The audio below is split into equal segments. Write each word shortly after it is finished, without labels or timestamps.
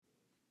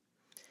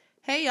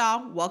Hey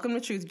y'all, welcome to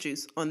Truth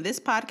Juice. On this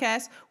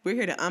podcast, we're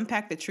here to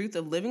unpack the truth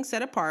of living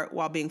set apart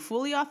while being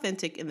fully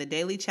authentic in the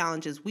daily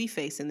challenges we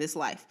face in this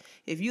life.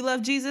 If you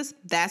love Jesus,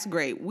 that's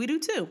great. We do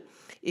too.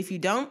 If you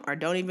don't or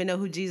don't even know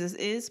who Jesus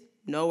is,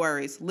 no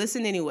worries.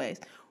 Listen anyways.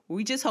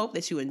 We just hope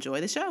that you enjoy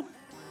the show.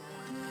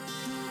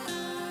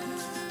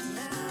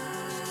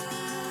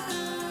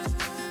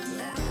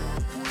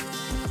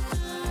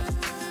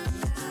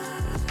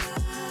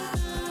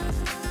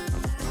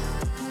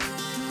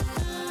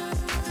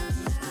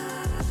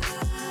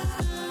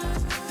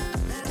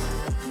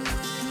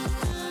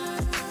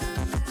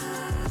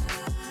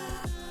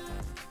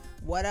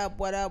 What up,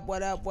 what up,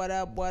 what up, what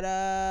up, what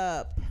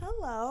up?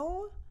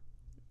 Hello.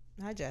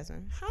 Hi,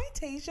 Jasmine. Hi,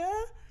 Tasia.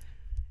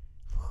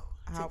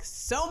 Took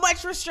so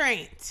much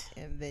restraint.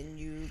 And then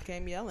you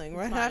came yelling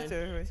right Fine.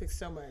 after. Took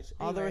so much.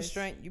 All the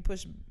restraint you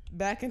pushed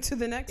back into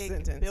the next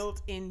sentence.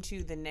 Built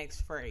into the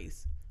next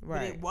phrase. Right.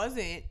 But it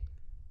wasn't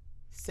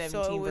 17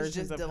 So it was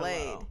versions just of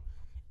delayed.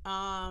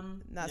 Hello.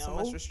 Not so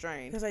much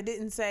restrained. Because I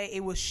didn't say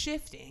it was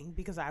shifting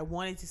because I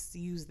wanted to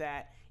use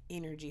that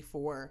energy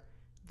for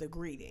the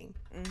greeting.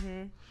 Mm-hmm.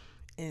 And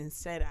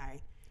instead I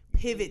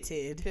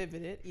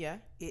pivoted Yeah.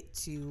 it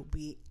to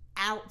be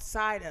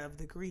outside of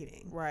the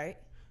greeting. Right.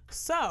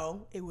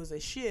 So it was a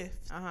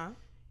shift. Uh-huh.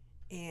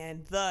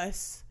 And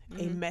thus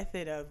a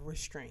method of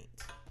restraint.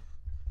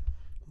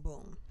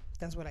 Boom.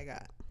 That's what I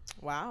got.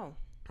 Wow.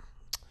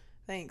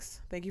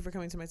 Thanks. Thank you for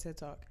coming to my TED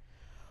Talk.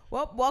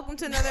 Well, welcome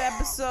to another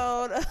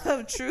episode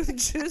of Truth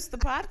Juice, the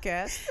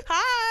podcast.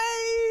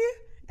 Hi,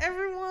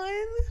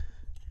 everyone.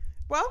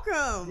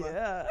 Welcome.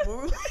 Yeah.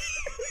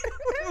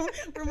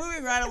 We're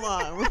moving right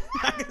along. We're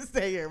not going to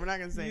stay here. We're not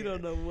going to stay You here.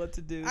 don't know what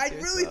to do. I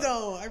really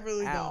don't. I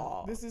really At don't.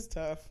 all. This is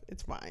tough.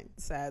 It's fine.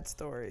 Sad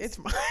stories. It's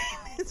fine.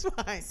 It's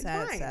fine. It's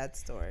fine. Sad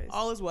stories.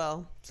 All is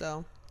well.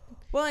 So,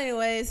 Well,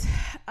 anyways,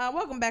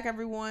 welcome back,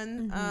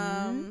 everyone.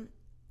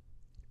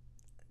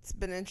 It's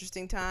been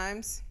interesting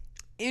times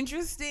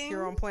interesting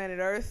here on planet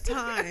Earth.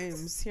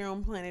 times here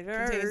on planet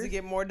Earth. Continues to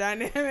get more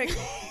dynamic.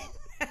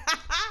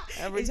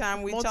 Every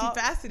time we talk,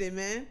 multifaceted,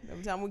 man.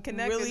 every time we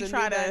connect, Really there's a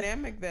try new to-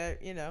 dynamic that,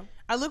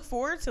 I look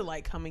forward to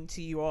like coming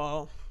to you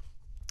all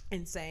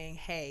and saying,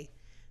 hey,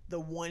 the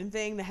one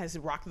thing that has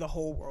rocked the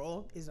whole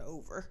world is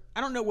over.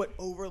 I don't know what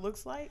over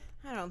looks like.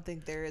 I don't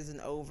think there is an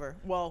over.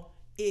 Well,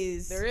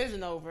 Is there is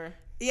an over.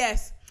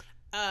 yes.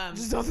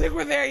 Just don't think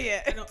we're there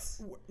yet. No,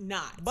 we're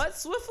not. But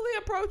swiftly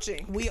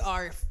approaching. We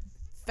are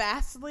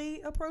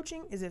fastly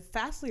approaching. Is it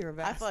fastly or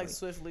vastly? I feel like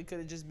swiftly could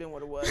have just been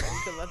what it was. You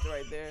could have left it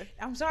right there.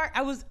 I'm sorry.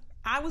 I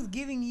was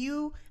giving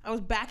you. I was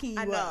backing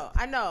you up.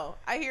 I know.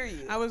 I hear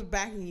you. I was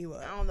backing you I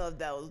up. don't know if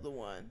that was the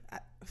one.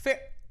 Fair.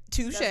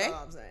 Touche. That's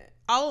all I'm saying.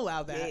 I'll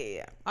allow that.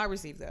 Yeah. I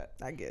receive that.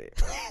 I get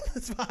it.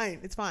 It's fine.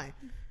 It's fine.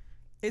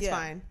 It's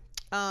Yeah.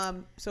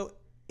 fine. So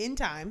in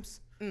times,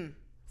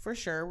 for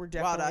sure, we're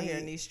definitely Wild out here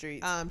in these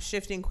streets.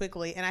 shifting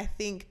quickly, and I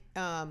think,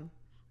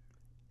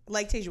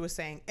 like Tasia was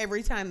saying,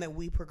 every time that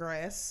we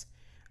progress,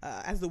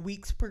 as the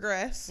weeks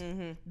progress,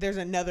 there's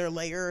another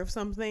layer of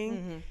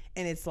something,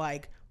 and it's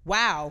like,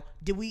 wow,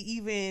 did we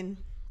even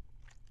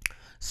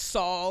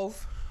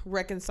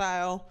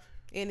reconcile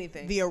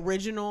Anything. the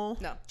original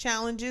No.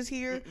 challenges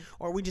here,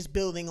 or are we just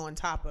building on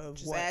top of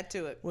Just what add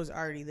to it. was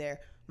already there?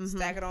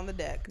 Stack it on the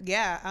deck.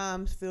 Yeah,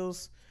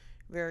 feels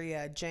very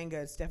Jenga.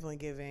 It's definitely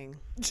giving.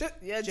 Yeah,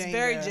 it's Jenga.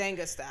 very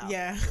Jenga style.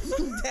 Yeah,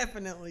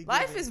 definitely.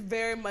 Life giving. is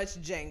very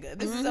much Jenga.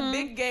 This is a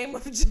big game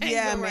of Jenga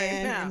Yeah, right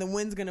man. now. And the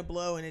wind's gonna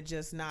blow, and it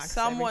just knocks.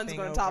 Someone's everything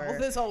going to topple over.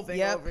 this whole thing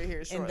Yep. over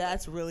here shortly. And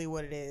that's really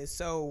what it is.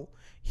 So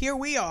here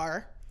we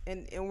are,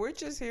 And we're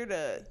just here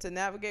to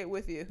navigate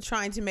with you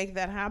trying to make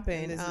that in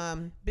happen.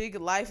 this big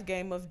life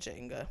game of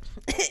Jenga.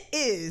 It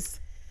is.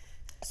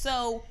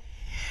 So,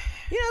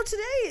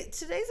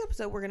 today's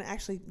episode, we're going to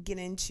actually get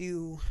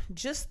into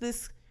just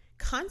this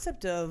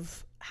concept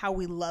of how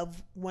we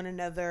love one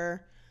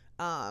another,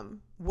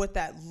 what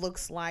that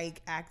looks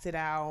like, acted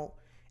out.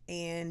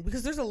 And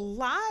because there's a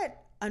lot,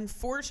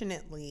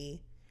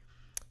 unfortunately,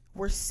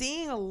 we're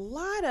seeing a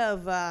lot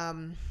of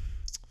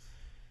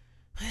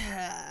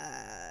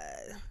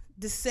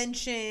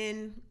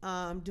dissension,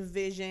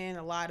 division,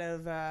 a lot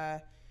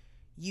of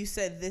you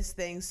said this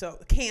thing, so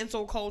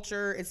cancel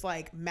culture. It's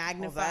like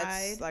magnified.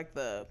 That's like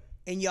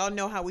and y'all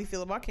know how we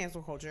feel about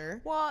cancel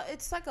culture. well,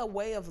 it's like a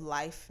way of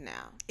life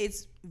now.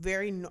 It's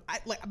very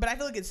but I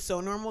feel like it's so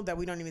normal that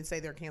we don't even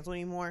say they're canceled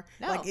anymore.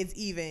 No. Like it's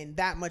even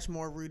that much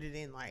more rooted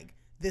in like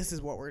this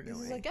is what we're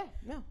doing. It's like,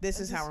 no. This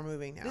is how we're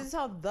moving now. This is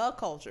how the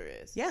culture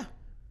is. Yeah.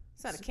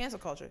 It's not a cancel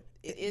culture.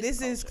 It is This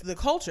culture. is the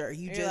culture.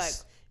 You You're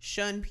just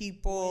shun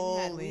people.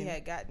 we and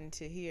had gotten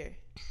to here.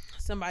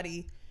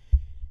 somebody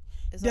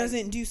It's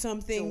doesn't do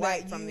something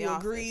Dwight that from you The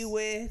agree Office.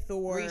 with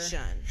or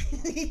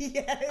reshun,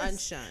 yes.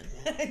 unshun,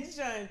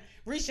 Unshun.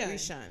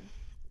 Reshun.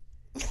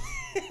 reshun.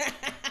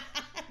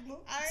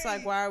 It's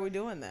like, why are we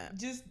doing that?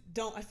 Just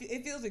don't.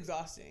 It feels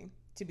exhausting,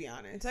 to be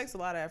honest. It takes a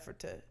lot of effort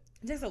to.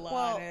 It takes a lot.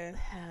 Well,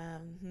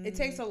 It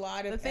takes a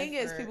lot of The thing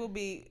is, effort. people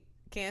be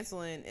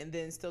canceling and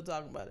then still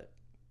talking about it.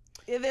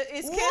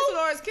 It's canceled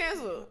or it's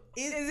canceled.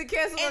 Is it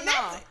canceled or and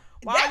not? that's-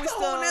 Why are we That's a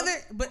whole still?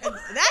 nother. But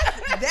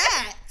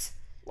that.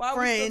 Why are we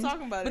Friend, still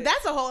talking about but it?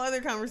 that's a whole other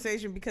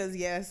conversation because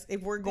yes,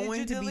 if we're you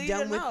going to be delete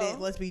done or with no? it,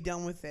 let's be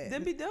done with it.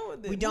 Then be done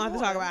with it. We don't have to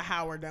Move talk on. about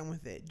how we're done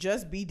with it.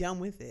 Just be done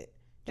with it.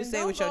 Just And say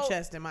it don't with your go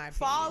chest, in my opinion.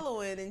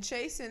 following and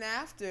chasing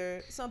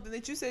after something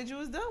that you said you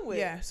was done with.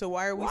 Yeah. So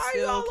why are we Why are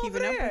you all still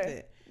keeping over up with there?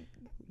 it?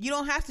 You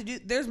don't have to do.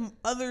 There's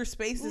other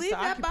spaces Leave to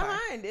that occupy.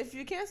 behind if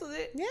you canceled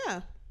it.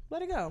 Yeah.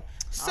 Let it go.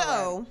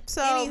 All right.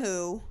 So-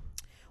 anywho,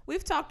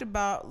 We've talked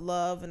about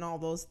love and all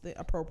those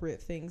appropriate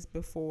things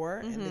before,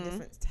 and the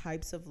different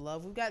types of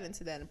love. We've gotten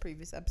into that in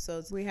previous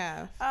episodes. we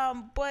have.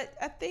 But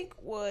I think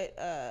what,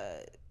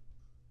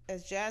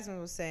 as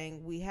Jasmine was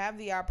saying, we have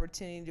the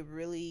opportunity to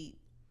really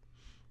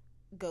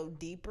go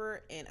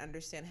deeper and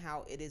understand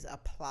how it is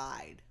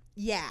applied.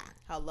 Yeah.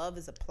 How love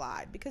is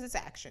applied, because it's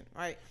action,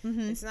 right?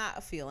 Mm-hmm. It's not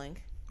a feeling.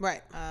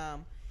 Right.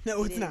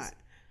 No, it's not.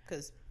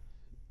 Because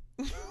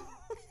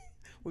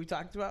We've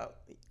talked about.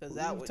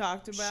 that would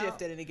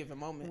shift at any given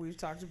moment. We've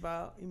talked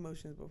about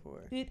emotions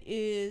before. It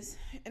is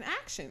an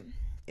action.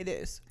 It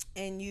is.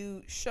 And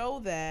you show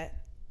that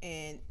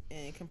and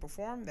can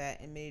perform that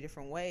in many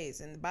different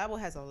ways. And the Bible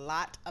has a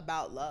lot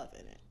about love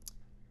in it.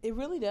 It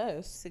really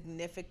does.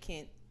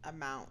 Significant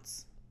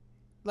amounts.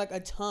 Like a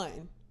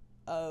ton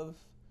of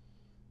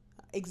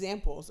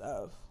examples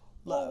of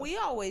love. Well, we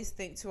always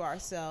think to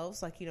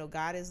ourselves, like,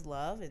 God is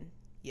love. And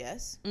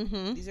yes,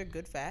 these are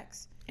good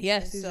facts.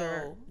 Yes, And these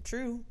are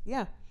true.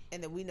 Yeah.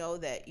 And then we know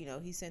that,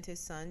 he sent his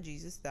son,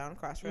 Jesus, down the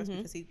cross for us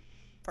because he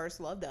first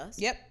loved us.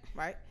 Yep.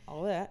 Right?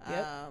 All that.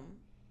 Yep.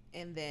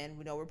 And then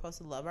we know we're supposed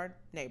to love our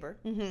neighbor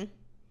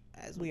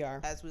as We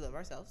are. as we love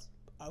ourselves.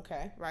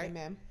 Okay. Right.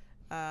 Amen.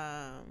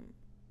 And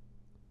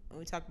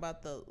we talk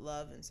about the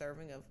love and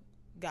serving of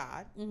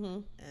God,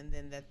 and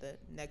then that the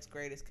next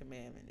greatest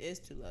commandment is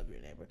to love your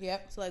neighbor.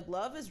 Yep. So, like,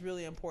 love is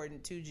really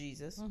important to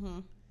Jesus,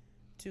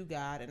 to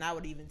God, and I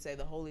would even say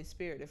the Holy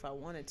Spirit if I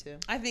wanted to.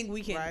 I think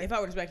we can. Right? If I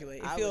were to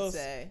speculate, I would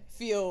say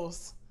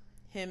feels.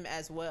 him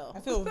as well. I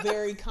feel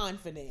very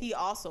confident. He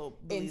also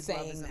believes love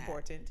saying is that.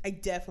 important. I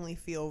definitely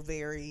feel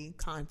very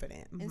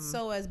confident. And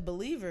so, as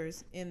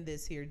believers in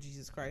this here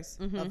Jesus Christ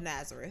of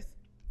Nazareth,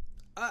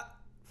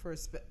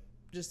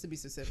 just to be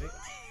specific,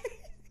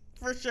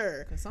 for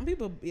sure. because some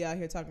people be out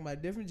here talking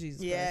about different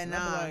Jesus Yeah, Christ. And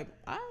I'm nah. like,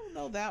 I don't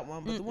know that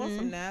one, but the one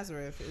from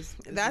Nazareth is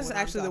That's the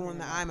one actually the I'm one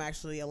that talking I'm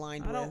actually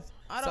aligned about. with.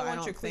 I So don't want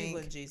your think-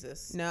 Cleveland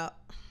Jesus. No.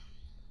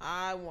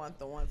 I want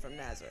the one from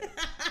Nazareth.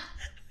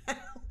 I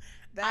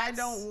That's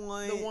don't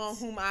want the one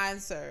whom I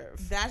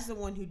serve. That's the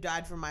one who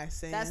died for my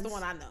sins. That's the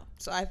one I know.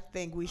 So I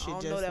think we I should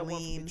don't just know that one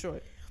lean. from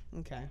Detroit.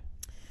 Okay.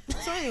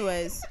 So,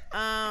 anyways,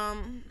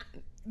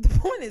 the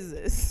point is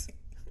this.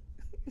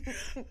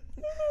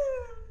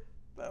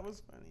 That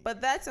was funny.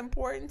 But that's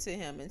important to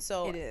him, and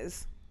so It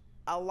is.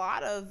 a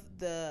lot of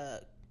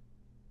the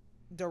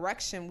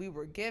direction we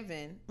were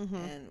given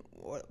and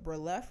were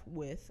left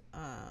with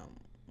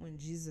when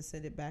Jesus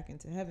ascended back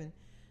into heaven,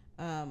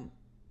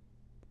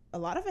 a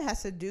lot of it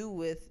has to do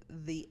with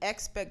the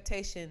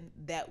expectation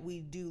that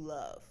we do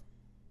love.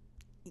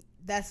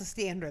 That's a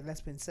standard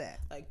that's been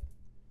set. Like,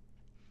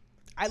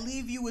 I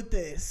leave you with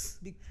this.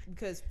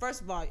 because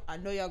first of all, I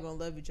know y'all gonna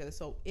love each other.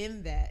 So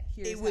in that,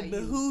 here's It would how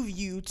behoove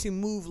you to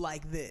move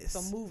like this.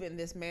 so move in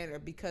this manner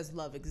because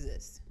love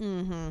exists.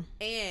 Mm-hmm.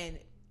 And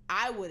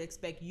I would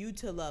expect you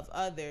to love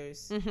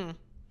others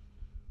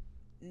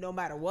no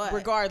matter what.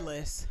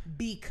 Regardless.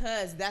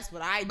 Because that's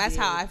what I did. That's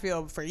how I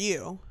feel for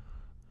you.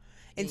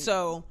 And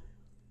so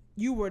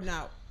You were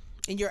not.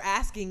 and you're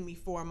asking me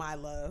for my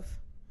love.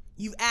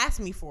 You've asked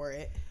me for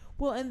it.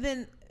 Well, and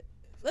then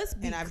let's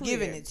be And I've clear.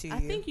 given it to I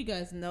you. think you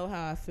guys know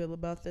how I feel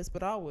about this,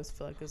 but I always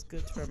feel like it's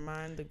good to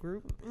remind the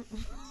group.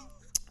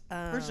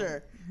 For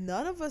sure.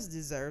 None of us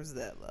deserves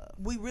that love.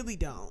 We really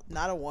don't.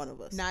 Not a one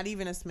of us. Not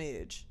even a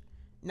smidge.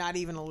 Not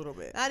even a little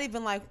bit. Not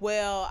even like,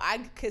 well, I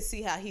could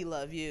see how he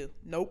loved you.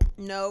 Nope.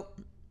 Nope.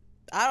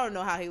 I don't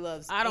know how he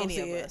loves I don't any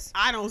see of it. us.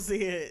 I don't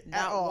see it. Not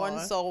at all. one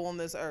soul on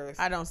this earth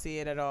I don't see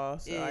it at all.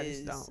 So I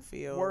is just don't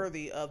feel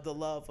worthy of the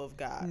love of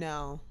God.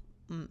 No.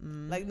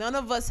 Mm-mm. Like, none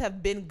of us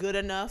have been good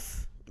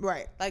enough.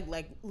 Right.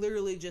 Like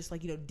literally just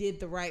like, did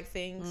the right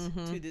things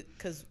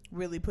because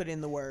Really put in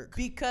the work.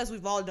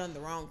 we've all done the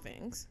wrong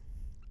things.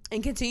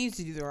 And continue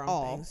to do the wrong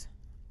All. things.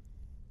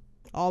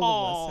 All of us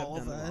All have done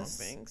of the wrong us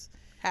things.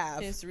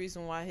 Have. Hence the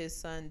reason why his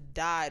son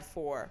died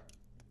for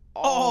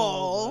all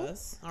All. of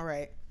us, All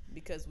right.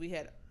 because we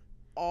had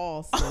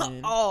all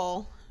sinned,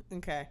 All.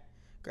 Okay.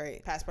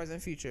 Great. past,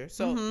 present, future.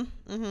 So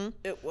Mm-hmm.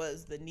 it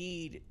was the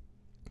need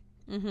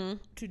Mm-hmm.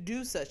 to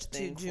do such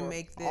things to for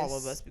make all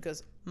of this- us,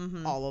 because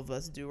Mm-hmm. all of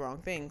us do wrong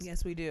things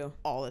Yes, we do.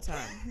 all the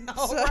time.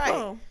 All So,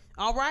 right.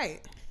 All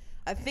right.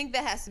 I think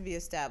that has to be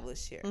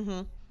established here,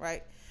 Mm-hmm.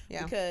 right?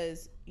 Yeah.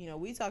 Because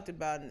we talked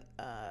about, and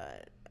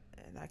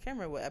I can't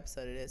remember what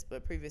episode it is,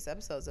 but previous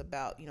episodes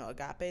about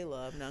agape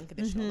love and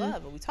unconditional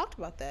love, and we talked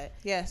about that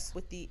Yes.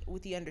 with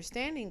the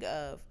understanding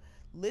of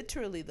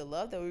literally the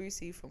love that we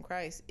receive from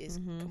Christ is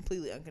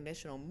completely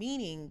unconditional,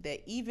 meaning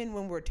that even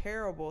when we're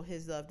terrible,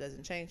 His love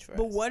doesn't change for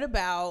But us. what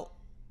about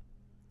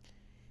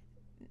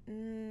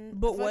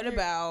But what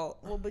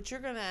about? Well, but you're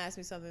gonna ask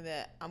me something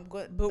that I'm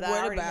good. But that what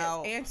I already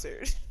about has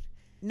answered?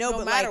 No, no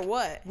but matter like,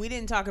 what. We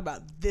didn't talk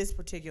about this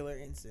particular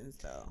instance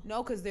though.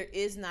 No, because there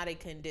is not a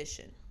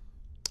condition.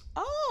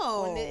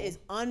 Oh, When it is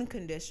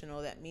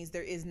unconditional, that means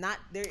there is no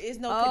condition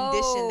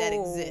that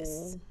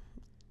exists.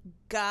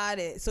 Got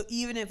it. So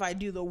even if I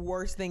do the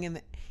worst thing in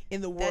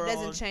the world, that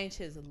doesn't change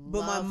his love.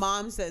 But my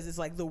mom says it's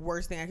like the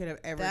worst thing I could have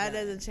ever done. That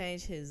doesn't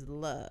change his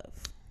love.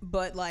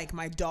 But like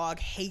my dog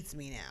hates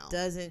me now.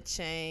 Doesn't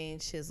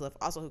change his love.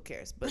 Also, who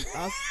cares? But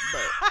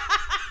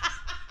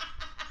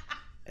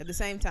at the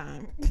same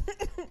time.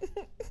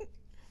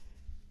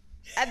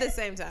 At the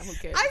same time, who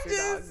cares if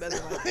your dog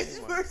doesn't like you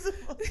anymore? First of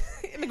all,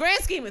 in the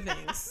grand scheme of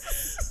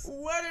things.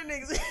 What an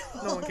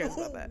example. No one cares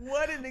about that.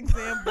 What an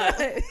example.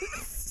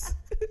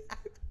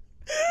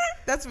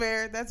 That's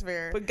fair. That's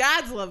fair. But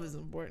God's love is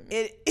important.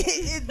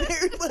 It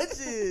very much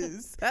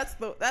is. That's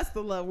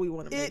the love we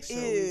want to make sure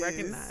we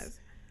recognize.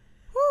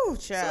 Whew,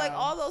 child. So like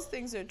all those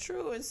things are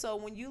true. And so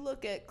when you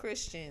look at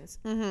Christians,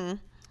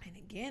 and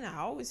again, I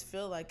always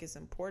feel like it's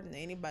important to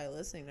anybody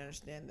listening to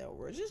understand that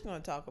we're just going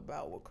to talk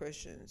about what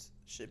Christians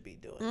should be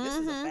doing. This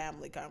is a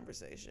family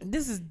conversation.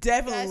 This is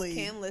definitely. You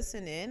guys can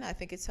listen in. I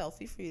think it's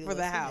healthy for you to for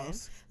listen the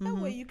house. in. That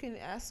way you can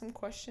ask some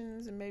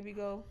questions and maybe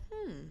go,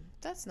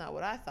 that's not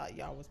what I thought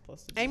y'all was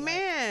supposed to be. Amen.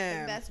 Like.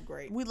 And that's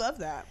great. We love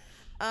that.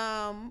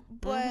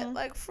 But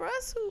like for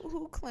us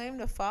who claim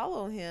to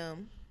follow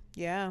him,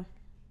 yeah,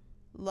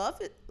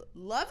 loving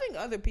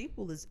other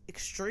people is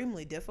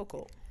extremely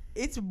difficult.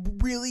 It's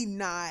really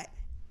not.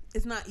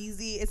 It's not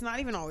easy. It's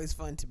not even always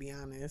fun, to be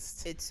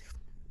honest. It's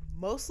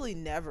mostly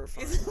never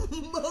fun. It's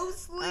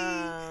mostly.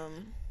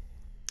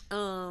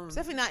 It's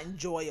definitely not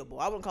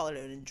enjoyable. I wouldn't call it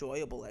an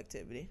enjoyable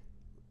activity.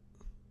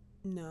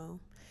 No.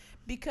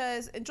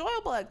 Because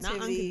enjoyable activities.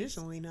 Not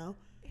unconditionally, no.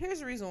 Here's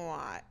the reason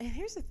why. And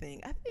here's the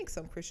thing. I think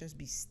some Christians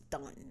be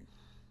stunned.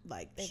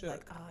 Like, they're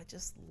like, oh, I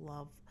just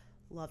love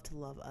to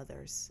love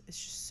others. It's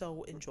just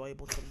so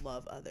enjoyable to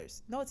love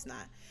others. No, it's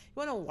not. You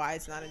want to know why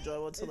it's not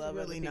enjoyable to love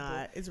other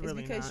people? It's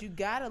really because not. You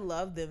gotta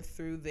love them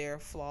through their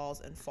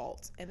flaws and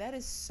faults, and that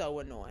is so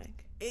annoying.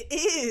 It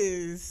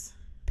is.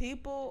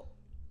 People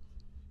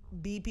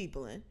be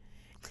peopling,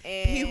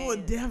 and people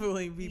would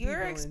definitely be.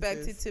 You're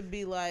expected to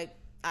be like,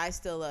 I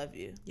still love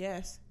you.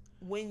 Yes.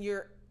 When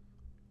you're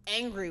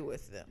angry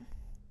with them,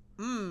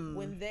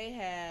 when they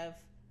have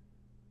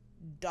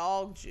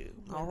dogged you,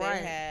 when they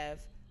have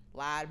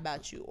lied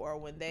about you, or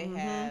when they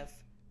have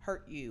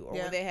hurt you, or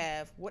when they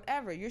have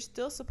whatever, you're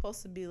still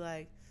supposed to be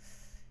like,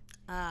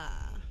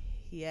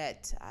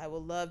 yet I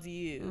will love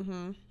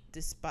you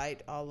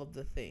despite all of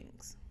the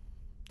things.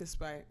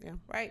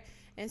 Right.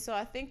 And so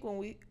I think when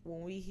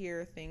we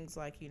hear things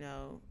like,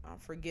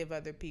 forgive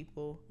other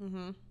people,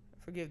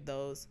 forgive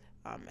those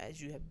as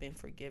you have been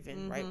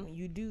forgiven, right? When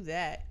you do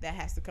that, that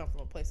has to come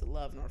from a place of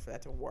love in order for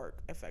that to work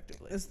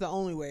effectively. It's the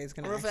only way it's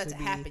going to actually for that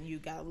to happen, you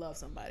got to love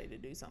somebody to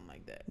do something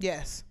like that.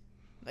 Yes.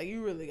 Like,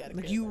 you really got to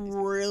like, you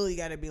really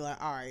got to be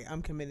like, all right,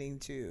 I'm committing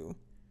to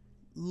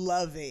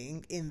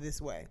loving in this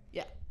way.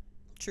 Yeah.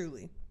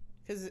 Truly.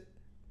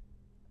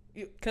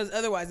 Because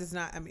otherwise it's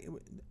not,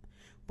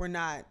 we're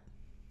not.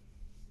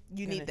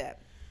 You need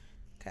that.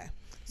 Okay.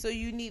 So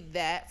you need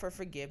that for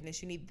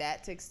forgiveness. You need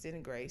that to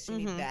extend grace. You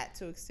need that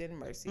to extend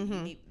mercy. You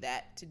need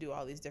that to do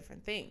all these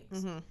different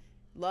things.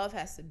 Love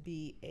has to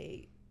be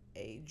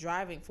a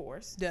driving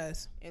force.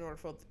 Does. In order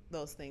for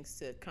those things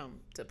to come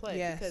to play.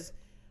 Yes. Because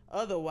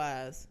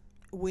otherwise,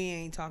 we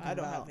ain't talking about.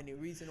 I don't have any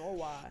reason or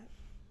why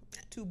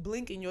to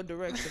blink in your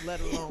direction,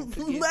 let alone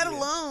forgive let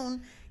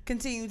alone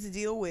continue to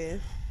deal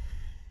with.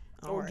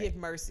 Or give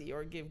mercy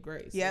or give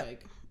grace. Yep.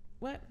 Like,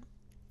 what?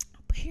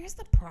 But here's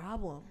the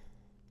problem.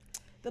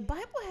 The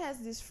Bible has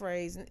this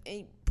phrase,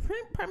 and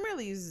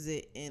primarily uses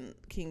it in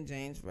King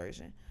James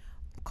Version,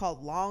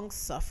 called long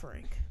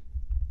suffering.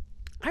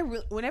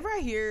 Whenever I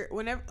hear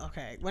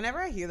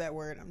that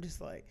word, I'm just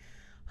like,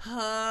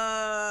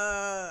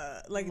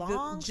 like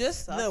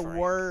the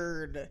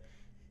word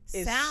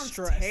sounds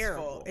stressful.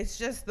 Terrible. It's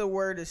just the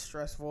word is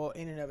stressful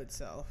in and of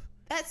itself.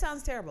 That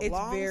sounds terrible. It's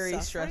very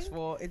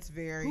stressful. It's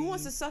very. Who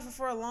wants to suffer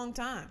for a long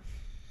time?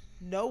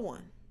 No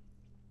one.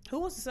 Who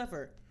wants to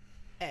suffer?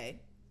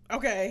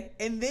 Okay.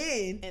 And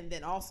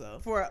then also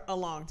for a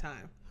long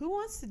time. Who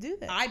wants to do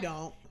that? I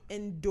don't.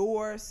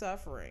 Endure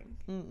suffering.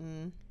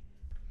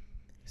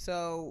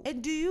 So.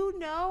 And do you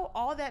know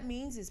all that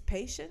means is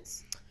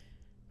patience?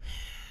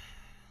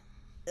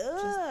 You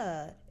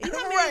know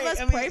how many of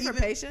us pray for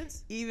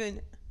patience?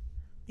 Even.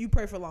 You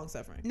pray for long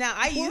suffering. Now,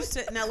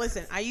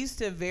 listen, I used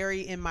to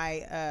vary in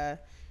my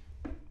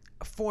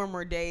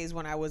former days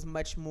when I was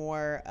much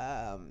more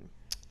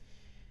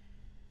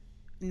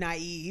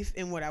naive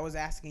in what I was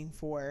asking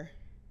for.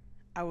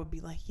 I would be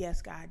like,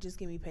 yes, God, just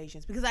give me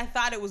patience. Because I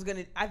thought he was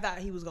going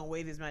to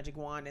wave his magic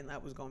wand and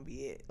that was going to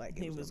be it. Like,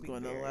 he was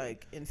going to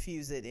like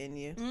infuse it in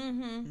you.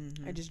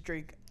 I just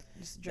drink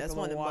that's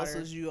one of the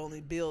muscles you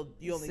only build.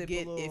 You only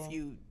get if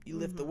you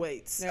lift the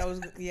weights.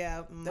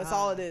 That's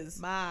all it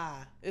is.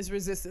 It's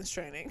resistance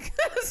training.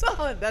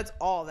 That's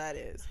all that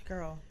is.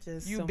 Girl,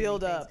 just you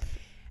build up.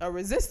 a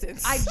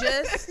resistance. I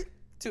just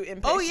to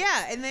impatience. Oh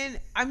yeah, and then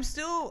I'm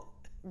still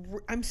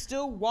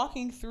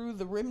walking through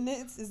the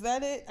remnants. Is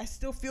that it? I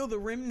still feel the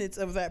remnants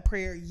of that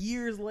prayer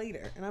years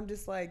later, and I'm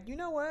just like, you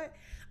know what?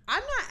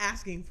 I'm not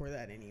asking for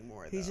that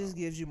anymore. He just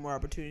gives you more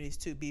opportunities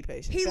to be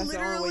patient. He That's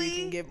literally, the only way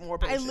you can get more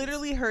patience. I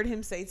literally heard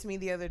him say to me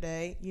the other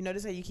day, "You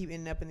notice how you keep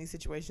ending up in these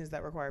situations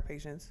that require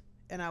patience?"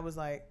 And I was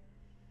like,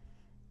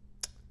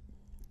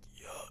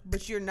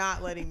 but you're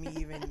not letting me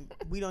even,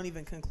 we don't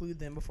even conclude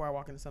them before I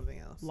walk into something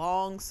else.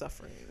 Long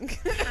suffering.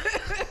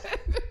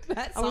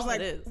 That's I was all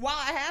like, it is. while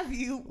I have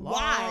you,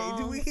 why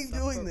do we keep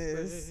doing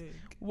this?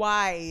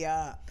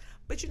 Why?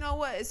 But you know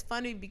what? It's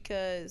funny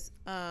because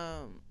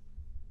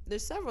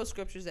there's several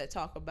scriptures that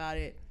talk about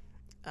it.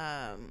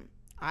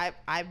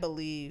 I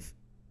believe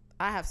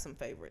I have some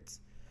favorites.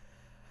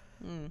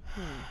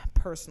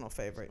 Personal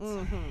favorites.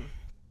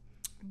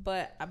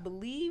 But I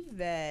believe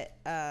that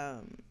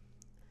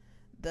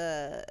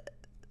the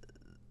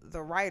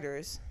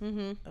writers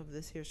of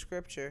this here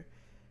scripture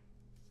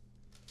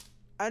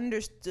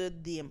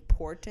understood the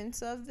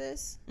importance of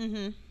this,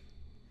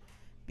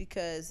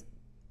 because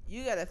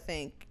you got to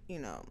think,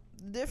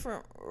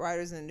 different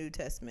writers in the New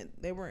Testament,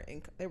 they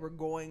were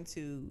going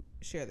to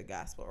share the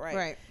gospel,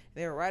 right?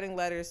 They were writing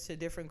letters to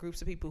different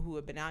groups of people who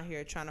have been out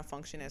here trying to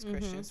function as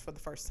Christians for the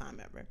first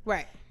time ever,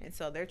 right? And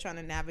so they're trying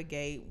to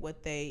navigate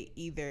what they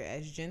either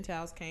as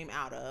Gentiles came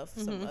out of,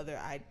 some other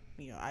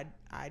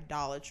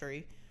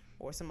idolatry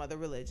or some other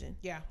religion,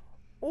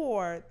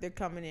 or they're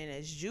coming in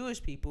as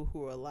Jewish people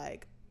who are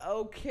like,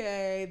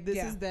 okay,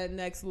 this is that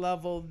next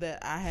level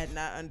that I had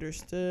not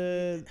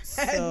understood.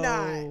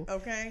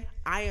 Okay.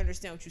 I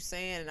understand what you're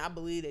saying, and I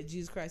believe that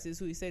Jesus Christ is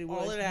who he said he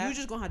was. You're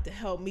just gonna have to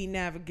help me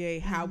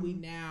navigate how we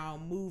now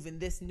move in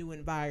this new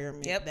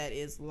environment that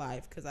is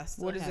life. Because I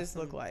still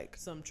look like?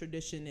 Some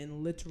tradition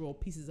and literal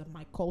pieces of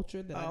my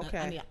culture that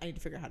I need to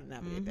figure out how to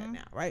navigate that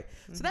now, right?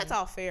 So that's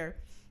all fair.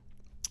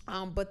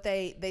 But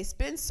they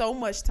spend so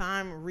much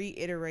time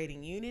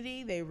reiterating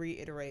unity. They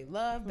reiterate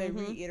love. They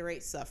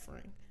reiterate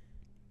suffering.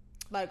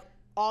 Like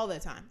all the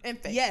time, and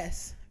faith.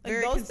 Yes, like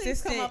very those consistent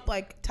things come up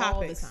like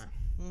topics. all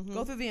the time.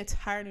 Go through the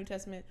entire New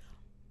Testament,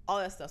 all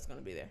that stuff's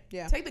gonna be there.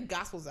 Yeah, take the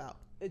Gospels out,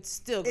 it's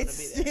still gonna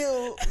be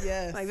there.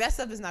 Yes, like that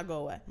stuff does not go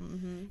away.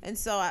 And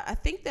so I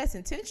think that's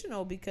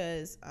intentional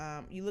because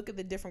you look at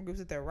the different groups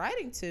that they're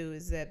writing to,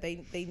 is that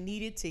they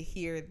needed to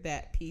hear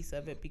that piece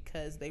of it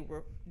because they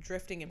were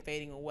drifting and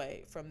fading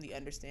away from the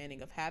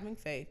understanding of having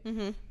faith,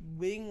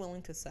 being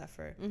willing to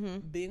suffer,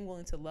 being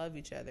willing to love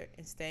each other,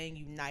 and staying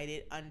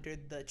united under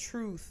the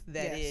truth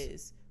that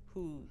is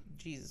who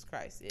Jesus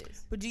Christ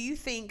is. But do you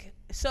think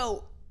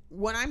so?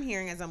 What I'm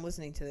hearing as I'm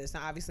listening to this,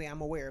 now obviously I'm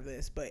aware of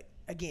this, but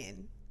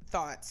again,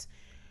 thoughts.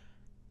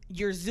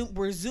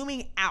 We're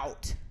zooming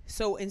out.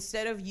 So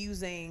instead of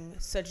using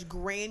such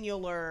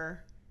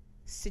granular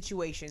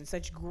situations,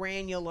 such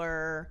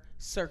granular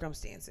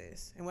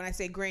circumstances, and when I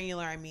say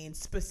granular, I mean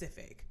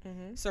specific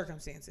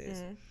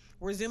circumstances.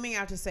 We're zooming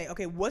out to say,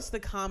 okay, what's the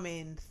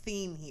common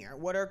theme here?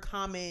 What are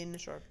common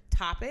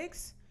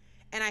topics?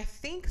 And I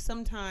think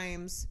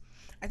sometimes,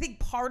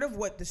 part of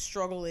what the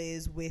struggle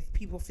is with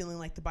people feeling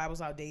like the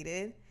Bible's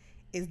outdated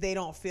is they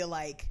don't feel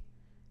like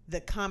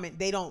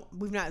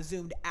we've not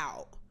zoomed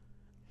out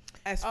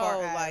as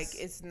far as like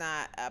it's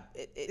not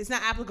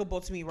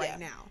applicable to me right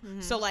now.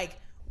 So like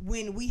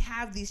when we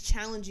have these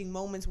challenging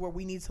moments where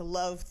we need to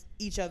love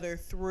each other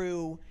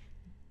through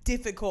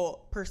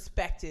difficult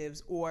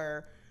perspectives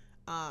or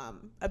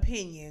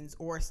opinions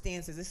or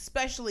stances,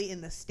 especially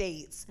in the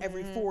States,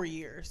 every 4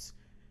 years,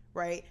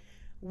 right?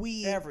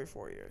 Every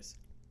 4 years.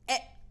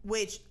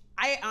 Which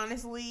I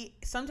honestly,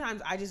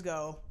 sometimes I just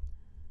go,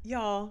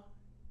 y'all,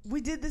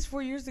 we did this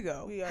 4 years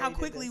ago. How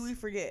quickly we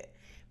forget.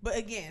 But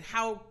again,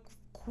 how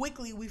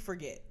quickly we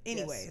forget.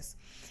 Anyways,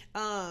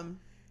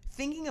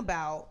 thinking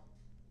about,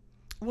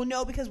 well,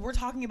 no, because we're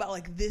talking about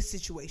like this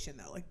situation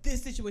though. Like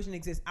this situation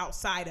exists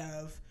outside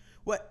of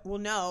what, well,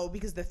 no,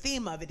 because the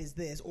theme of it is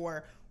this,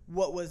 or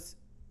what was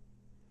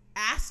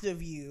asked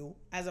of you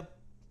as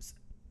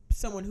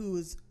someone who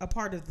is a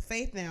part of the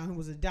faith now, who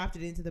was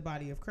adopted into the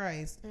body of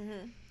Christ.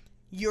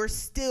 You're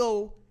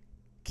still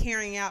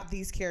carrying out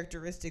these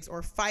characteristics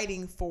or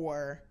fighting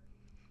for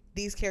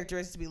these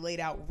characteristics to be laid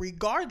out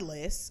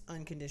regardless,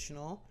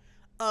 unconditional,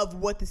 of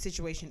what the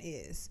situation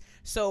is.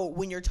 So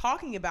when you're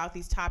talking about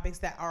these topics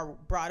that are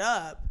brought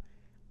up,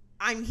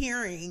 I'm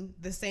hearing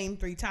the same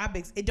 3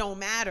 topics. It don't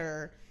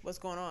matter what's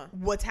going on,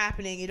 what's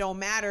happening. It don't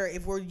matter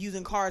if we're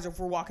using cars or if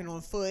we're walking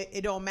on foot.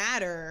 It don't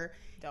matter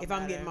if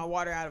I'm getting my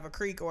water out of a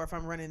creek or if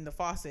I'm running the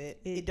faucet.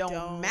 It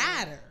don't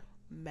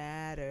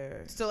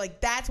matter. So like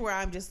that's where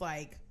I'm just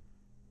like,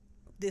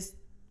 I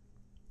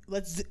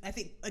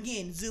think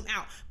again, zoom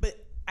out.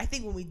 But I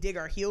think when we dig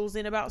our heels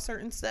in about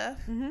certain stuff,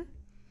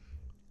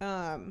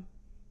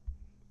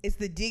 it's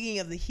the digging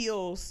of the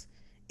heels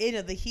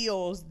into the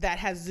heels that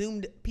has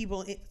zoomed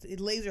people. It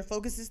laser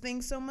focuses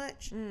things so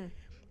much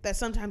that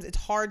sometimes it's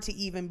hard to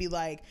even be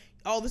like,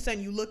 all of a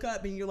sudden you look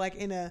up and you're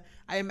like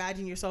I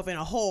imagine yourself in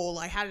a hole.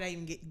 Like, how did I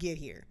even get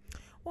here?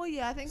 Well,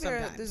 yeah, I think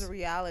there's a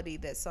reality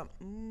that some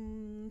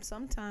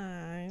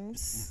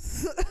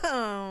Sometimes.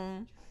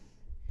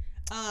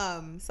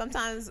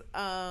 Sometimes.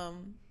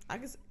 I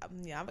guess.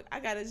 I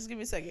gotta just give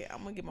me a second.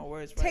 I'm gonna get my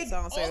words right. So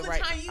I don't say it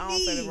right. I don't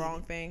say the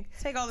wrong thing.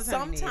 Take all the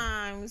time.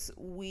 Sometimes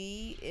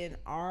we in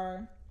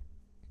our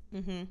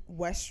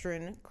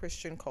Western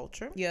Christian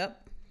culture.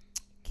 Yep.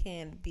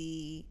 Can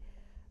be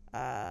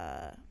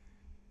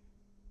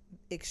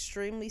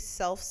extremely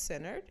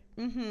self-centered.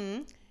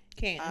 And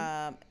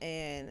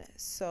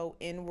so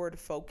inward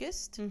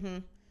focused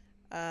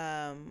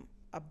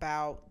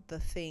about the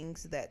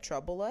things that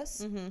trouble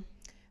us,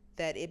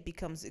 that it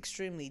becomes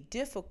extremely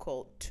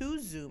difficult to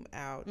zoom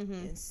out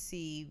and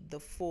see the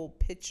full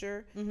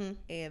picture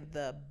and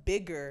the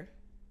bigger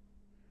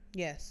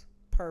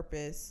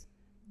purpose,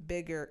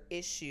 bigger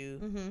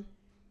issue,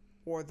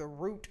 or the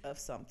root of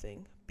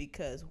something,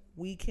 because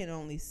we can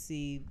only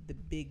see the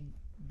big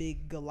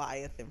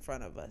Goliath in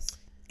front of us.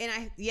 And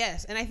I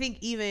think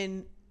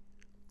even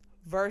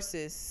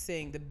versus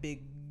seeing the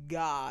big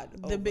God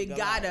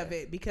of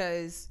it,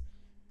 because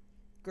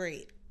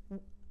great,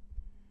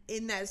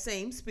 in that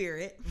same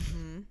spirit,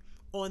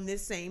 on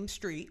this same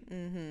street,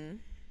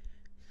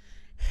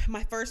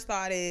 my first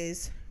thought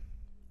is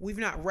we've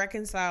not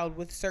reconciled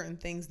with certain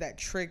things that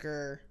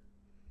trigger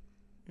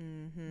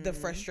the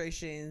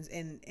frustrations,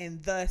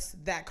 and thus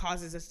that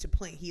causes us to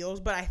plant heels.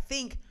 But I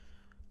think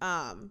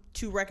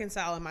to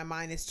reconcile in my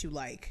mind is to,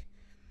 like,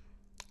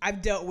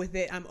 I've dealt with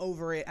it, I'm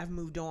over it, I've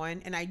moved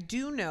on. And I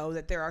do know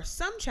that there are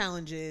some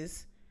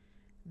challenges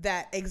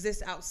that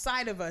exist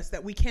outside of us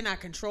that we cannot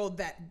control,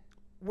 that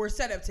we're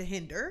set up to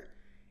hinder.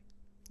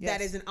 Yes.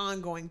 That is an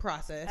ongoing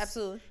process.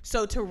 Absolutely.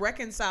 So to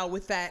reconcile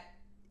with that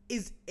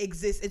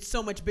exists. It's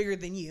so much bigger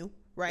than you,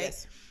 right?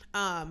 Yes.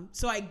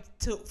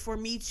 For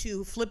me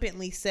to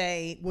flippantly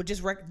say, well,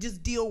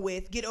 just deal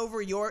with, get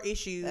over your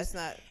issues. That's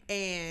not,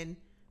 and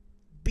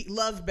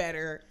love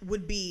better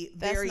would be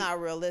that's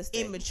not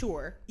realistic,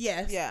 immature,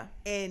 yes, yeah,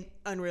 and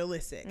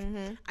unrealistic.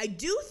 I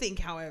do think,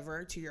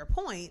 however, to your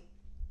point,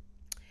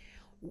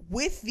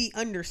 with the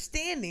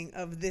understanding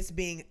of this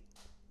being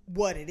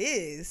what it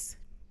is,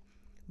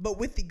 but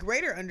with the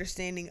greater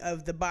understanding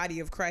of the body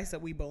of Christ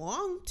that we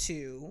belong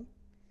to,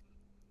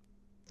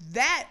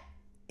 that,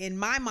 in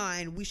my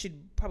mind, we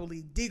should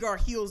probably dig our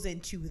heels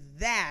into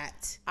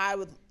that. I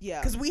would, yeah.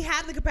 Because we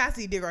have the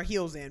capacity to dig our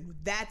heels in.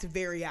 That's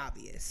very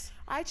obvious.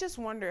 I just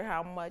wonder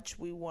how much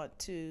we want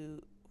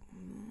to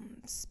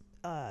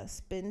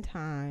spend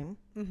time.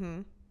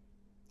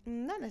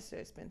 Not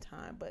necessarily spend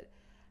time, but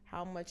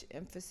how much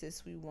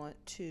emphasis we want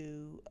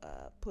to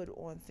put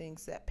on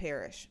things that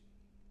perish.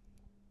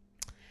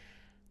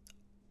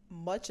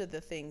 Much of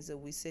the things that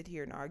we sit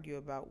here and argue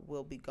about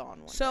will be gone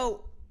one day.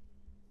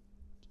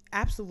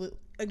 Absolutely.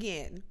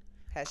 Again,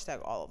 hashtag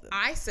all of them.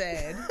 I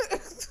said,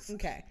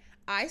 okay.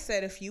 I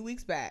said a few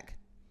weeks back,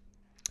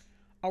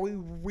 are we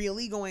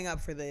really going up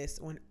for this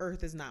when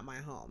Earth is not my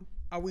home?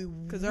 Are we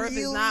Because Earth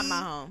is not my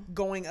home.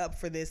 Going up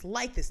for this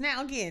like this?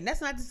 Now, again, that's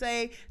not to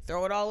say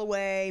throw it all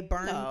away,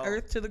 burn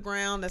Earth to the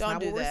ground. That's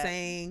not what we're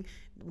saying.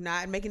 We're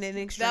not making it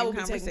an extreme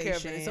conversation. That will be taken care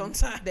of in its own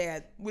time.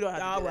 We don't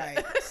have to do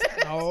that.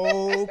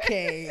 All right.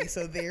 Okay.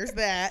 So there's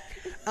that.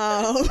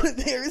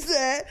 There's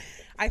that.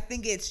 I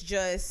think it's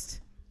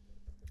just,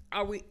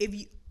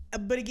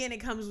 but again, it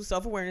comes with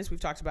self-awareness, we've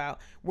talked about,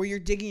 where you're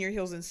digging your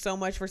heels in so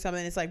much for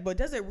something. It's like, but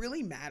does it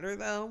really matter,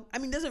 though? I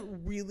mean, does it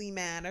really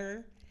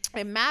matter?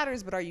 It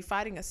matters, but are you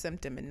fighting a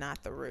symptom and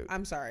not the root?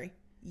 I'm sorry.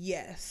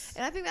 Yes.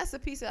 And I think that's the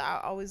piece that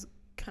I always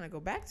kind of go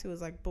back to, is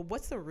like, but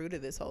what's the root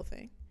of this whole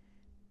thing?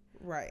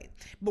 Right.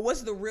 But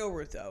what's the real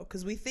root, though?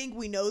 Because we think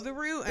we know the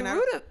root.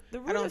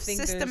 The root of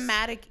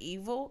systematic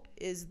evil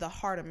is the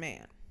heart of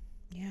man.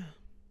 Yeah.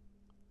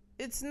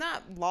 It's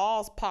not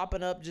laws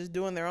popping up just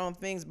doing their own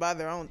things by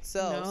their own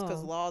selves,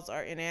 because laws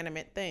are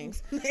inanimate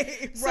things.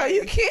 Right. So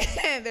you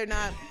can't. They're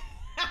not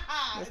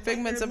the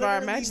figments of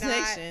our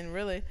imagination, not.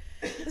 Really.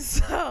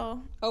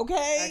 So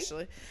okay,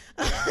 actually,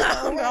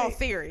 they're all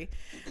theory.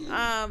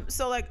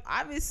 So like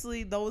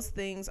obviously those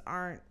things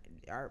aren't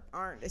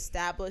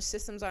established.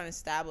 Systems aren't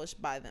established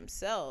by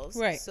themselves.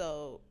 Right.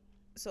 So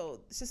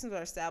systems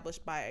are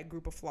established by a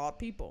group of flawed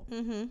people.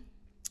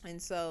 And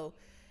so,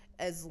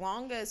 as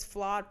long as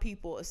flawed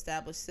people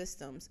establish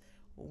systems,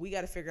 we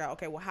got to figure out,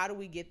 okay, well, how do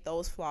we get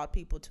those flawed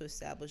people to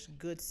establish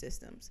good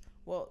systems?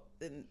 Well,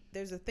 then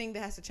there's a thing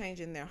that has to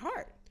change in their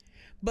heart.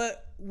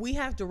 But we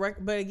have to,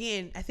 but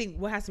again, I think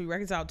what has to be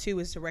reconciled too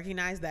is to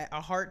recognize that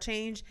a heart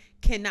change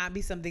cannot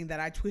be something that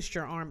I twist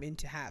your arm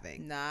into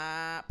having.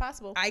 Not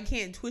possible. I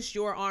can't twist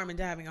your arm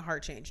into having a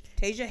heart change.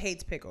 Tasia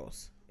hates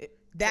pickles.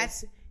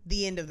 That's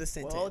the end of the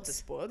sentence. Well, it's a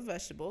spoiled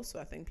vegetable, so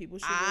I think people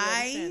should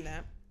understand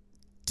that.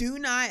 Do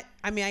not,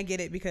 I mean, I get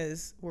it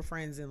because we're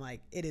friends and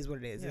like, it is what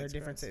it is. There are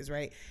differences,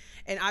 right?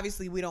 And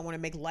obviously we don't want to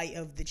make light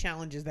of the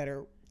challenges that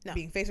are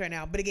being faced right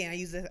now. But again, I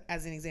use this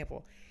as an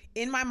example.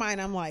 In my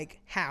mind, I'm like,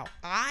 how?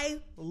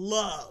 I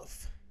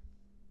love.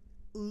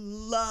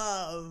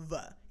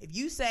 If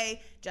you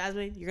say,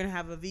 Jasmine, you're going to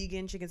have a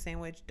vegan chicken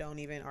sandwich, don't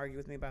even argue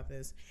with me about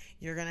this.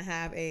 You're going to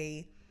have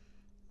a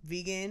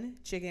vegan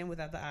chicken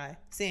without the I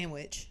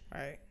sandwich.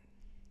 Right.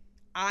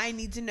 I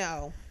need to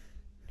know,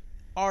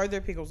 are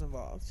there pickles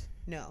involved?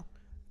 No.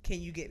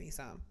 Can you get me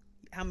some?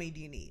 How many do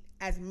you need?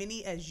 As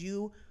many as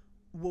you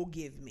will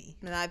give me.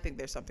 And I think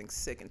there's something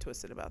sick and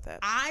twisted about that.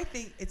 I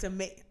think it's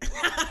amazing.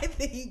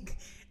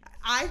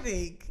 I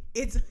think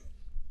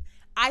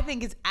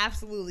it's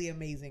absolutely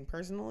amazing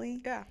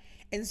personally. Yeah.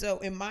 And so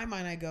in my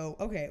mind, I go,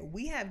 okay,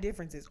 we have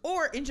differences.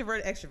 Or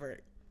introvert, extrovert.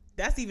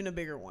 That's even a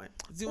bigger one.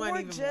 Zoom out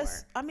even more.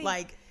 I mean,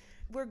 like,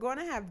 we're going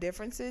to have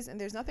differences, and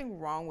there's nothing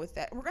wrong with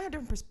that. We're going to have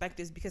different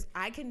perspectives because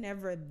I can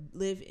never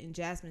live in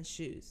Jasmine's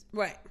shoes.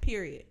 Right.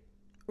 Period.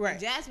 Right.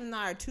 Jasmine and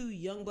I are two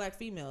young black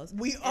females.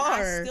 We and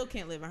are. I still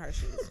can't live in her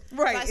shoes.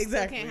 Right, I still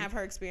exactly. can't have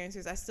her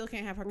experiences. I still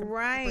can't have her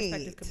Right.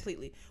 perspective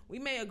completely. We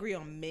may agree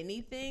on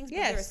many things, but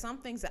there are some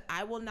things that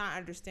I will not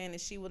understand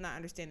and she will not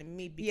understand in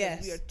me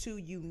because we are two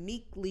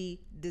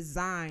uniquely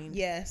designed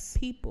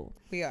people.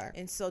 We are.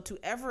 And so to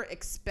ever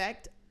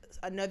expect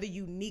another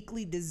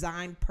uniquely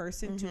designed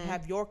person to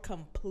have your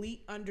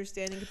complete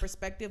understanding and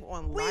perspective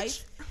on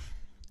life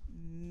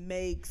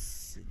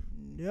makes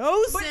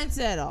no sense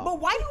at all.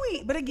 But why do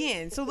we? But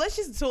again, let's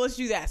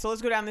do that. So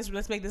let's go down this.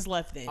 Let's make this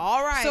left then.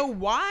 All right. So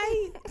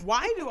why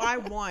do I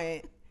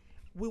want?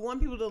 We want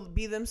people to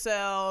be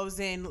themselves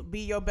and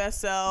be your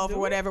best self or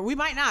whatever. We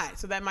might not.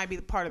 So that might be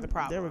part of the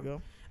problem. There we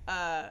go.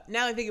 Now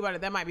that I think about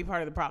it, that might be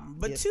part of the problem.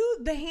 But to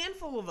the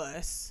handful of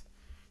us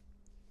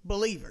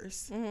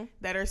believers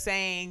that are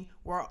saying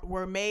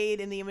we're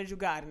made in the image of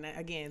God, and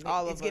again,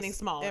 it's getting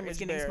smaller. It's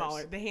getting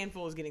smaller. The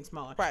handful is getting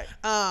smaller. Right.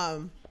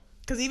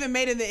 Because even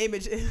made in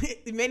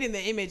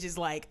the image is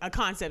like a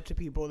concept to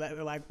people that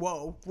are like,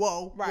 whoa,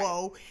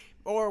 whoa,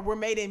 or we're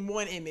made in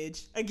one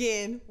image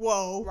again,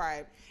 whoa,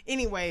 right.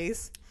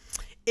 Anyways,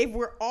 if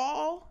we're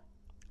all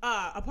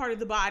a part of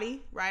the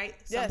body, right?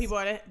 Some people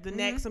are the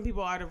neck, some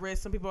people are the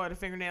wrist, some people are the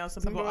fingernails,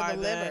 some people are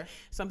the liver,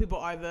 some people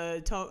are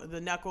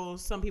the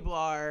knuckles, some people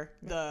are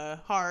the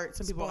heart,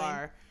 some people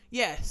are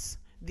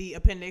the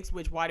appendix.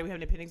 Which why do we have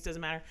an appendix?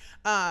 Doesn't matter.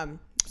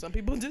 Some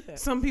people do that.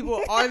 Some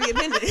people are the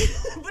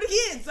appendix. But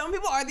again, some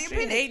people are the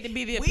appendix. Hate to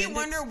be the appendix. We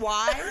wonder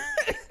why.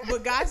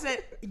 But God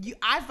said,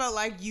 I felt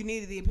like you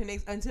needed the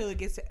appendix until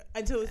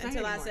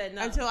I said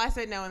no. Until I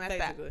said no, and that's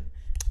basically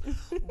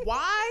that.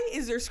 Why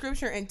is there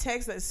scripture and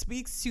text that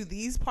speaks to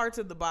these parts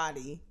of the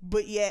body,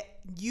 but yet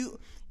you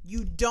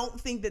don't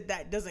think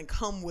that doesn't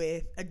come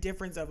with a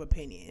difference of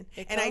opinion?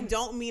 And I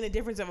don't mean a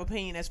difference of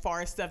opinion as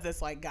far as stuff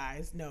that's like,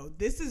 guys, no,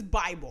 this is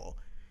Bible.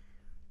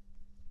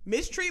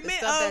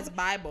 Mistreatment of that's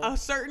Bible. A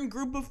certain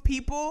group of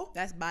people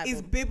that's Bible.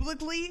 Is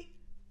biblically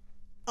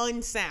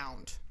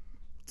unsound.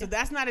 So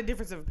that's not a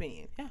difference of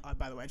opinion. Yeah.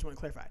 By the way, I just want to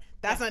clarify.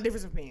 That's not a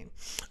difference of opinion.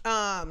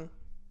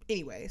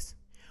 Anyways,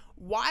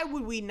 why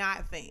would we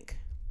not think?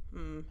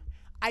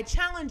 I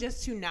challenge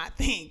us to not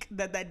think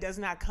that does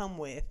not come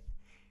with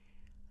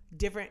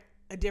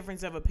a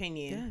difference of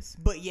opinion. Yes.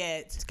 But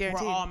yet we're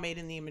all made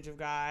in the image of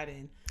God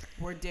and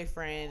we're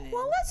different. And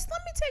well, let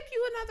me take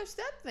you another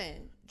step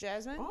then,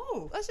 Jasmine.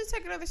 Oh. Let's just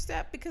take another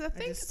step because I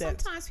think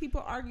sometimes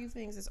people argue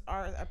things as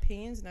our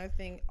opinions, and other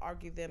thing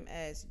argue them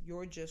as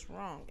you're just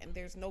wrong, and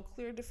there's no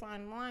clear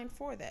defined line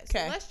for that. So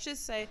let's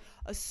just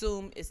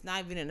assume it's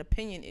not even an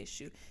opinion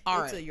issue.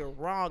 It's a you're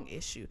wrong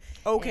issue.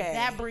 Okay. And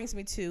that brings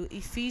me to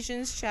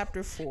Ephesians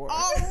chapter 4.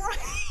 All right.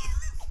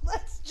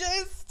 Let's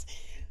just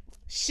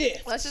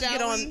shift. Let's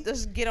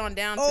just get on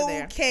down to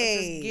there. Okay.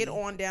 Let's just get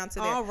on down to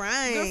there. All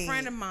right. A good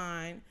friend of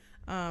mine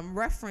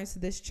referenced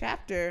this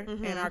chapter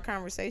in our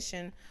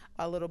conversation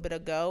a little bit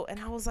ago, and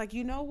I was like,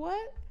 you know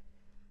what?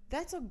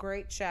 That's a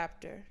great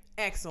chapter.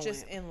 Excellent.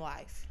 Just in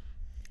life.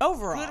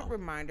 Overall. Good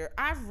reminder.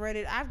 I've read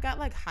it. I've got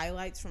like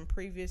highlights from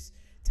previous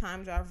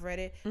times I've read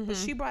it, but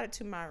she brought it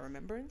to my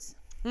remembrance.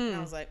 And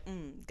I was like,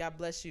 God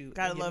bless you.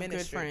 Gotta love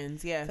good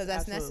friends. Yes. Because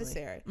that's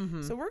necessary.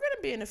 So we're going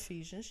to be in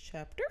Ephesians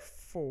chapter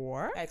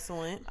 4.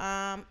 Excellent.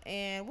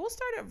 And we'll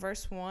start at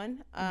verse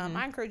 1.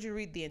 I encourage you to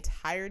read the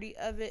entirety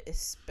of it,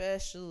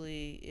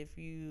 especially if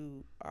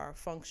you are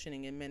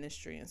functioning in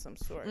ministry in some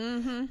sort.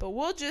 But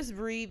we'll just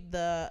read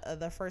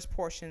the first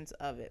portions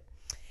of it.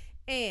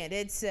 And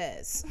it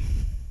says,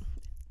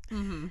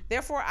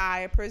 therefore I,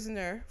 a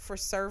prisoner for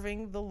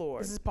serving the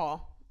Lord. This is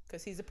Paul.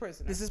 Because he's a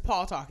prisoner. This is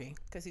Paul talking.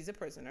 Because he's a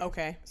prisoner.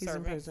 Okay. He's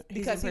in prison.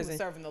 Because he was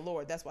serving the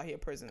Lord. That's why he's a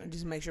prisoner.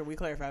 Just make sure we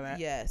clarify that.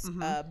 Yes.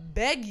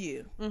 Beg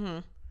you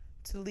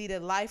to lead a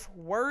life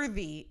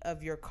worthy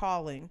of your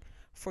calling,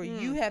 for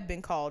you have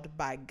been called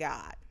by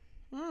God.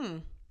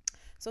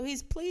 So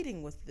he's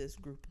pleading with this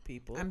group of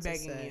people. I'm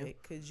begging you.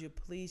 Could you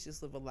please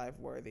just live a life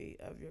worthy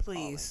of your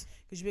calling? Because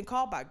you've been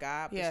called by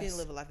God, but you didn't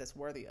live a life that's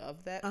worthy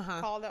of that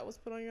call that was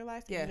put on your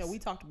life. Yes. You know, we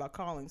talked about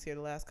callings here the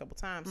last couple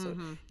times, so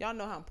y'all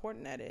know how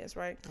important that is,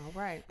 right? All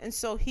right. And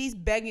so he's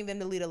begging them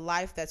to lead a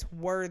life that's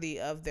worthy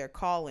of their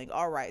calling.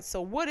 All right.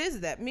 So what does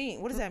that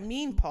mean? What does that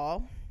mean,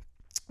 Paul?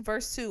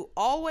 Verse 2,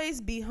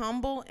 always be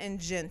humble and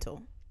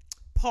gentle.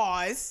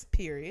 Pause.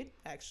 Period,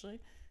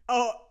 actually.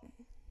 Oh,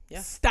 yeah.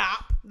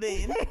 Stop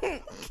then.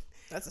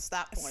 That's a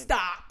stop point.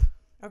 Stop.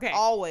 Okay.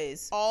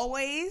 Always.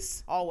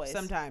 Always? Always.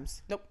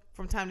 Sometimes. Nope.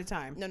 from time to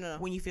time. No.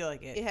 When you feel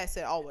like it. It has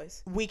said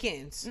always.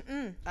 Weekends.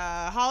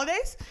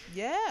 Holidays?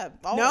 Yeah.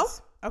 Always.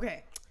 No?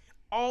 Okay.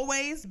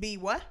 Always be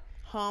what?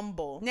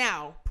 Humble.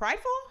 Now,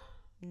 prideful?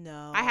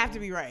 No. I have to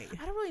be right.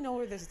 I don't really know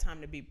where there's a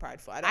time to be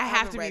prideful. I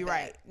have to be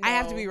right. No, I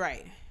have to be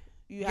right.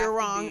 You're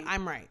wrong.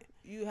 I'm right.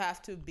 You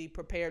have to be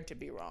prepared to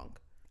be wrong.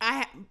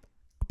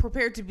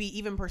 Prepared to be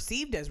even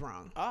perceived as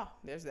wrong. Oh,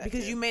 there's that.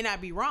 Because too. you may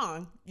not be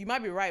wrong. You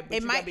might be right, but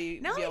It you might gotta be.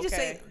 Now be let me just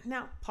okay. say.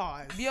 Now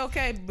pause. Be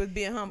okay with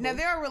being humble. Now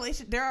there are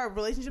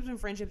relationships and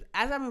friendships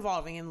as I'm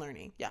evolving and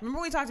learning. Yeah. Remember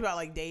we talked about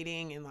like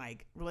dating and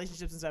like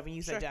relationships and stuff, and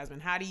you said, Sure.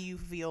 Jasmine, how do you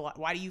feel?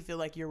 Why do you feel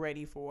like you're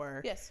ready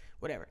for? Yes.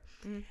 Whatever.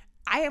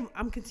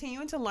 I'm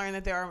continuing to learn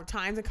that there are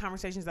times and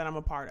conversations that I'm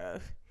a part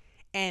of,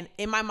 and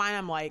in my mind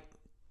I'm like,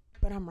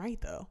 but I'm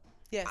right though.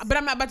 Yes. But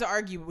I'm not about to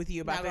argue with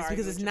you about Not this gonna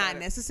because argue it's with you not about it.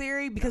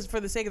 necessary. Because for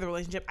the sake of the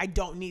relationship, I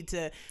don't need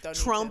to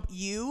trump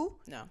you,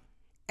 No.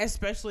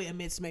 especially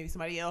amidst maybe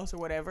somebody else or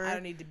whatever. I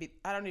don't need to be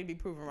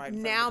proven right. in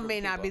front Now of a group may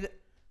of not be people.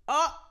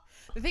 the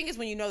The thing is,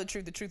 when you know the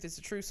truth is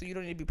the truth, so you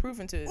don't need to be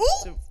proven to.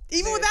 Ooh,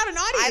 even without an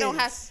audience. I don't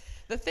have.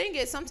 The thing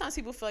is, sometimes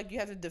people feel like you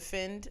have to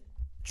defend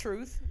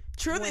truth.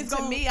 Truth when is to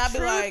going- me. I'd be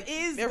truth like,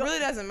 is it go- really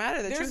doesn't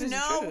matter. The There's truth is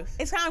the truth.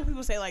 It's kind of like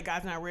people say like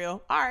God's not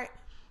real. All right.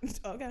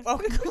 Okay.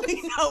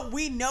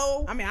 We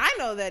know. I mean, I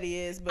know that he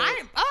is, but all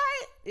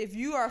right. if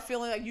you are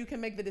feeling like you can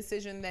make the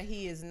decision that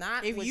he is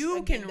not, If which, you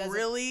again, can doesn't-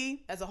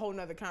 really as a whole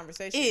nother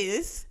conversation,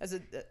 you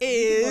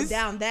can go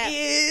down that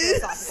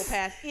philosophical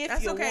path if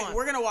that's you okay. want.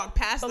 We're gonna walk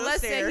past But those let's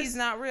stairs. say he's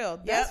not real.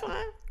 That's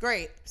fine.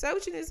 Great. Say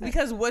what you need to say.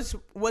 Because what's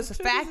truth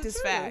fact is is the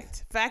truth.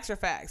 fact. Facts are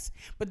facts.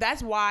 But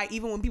that's why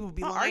even when people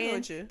be I'll argue lying,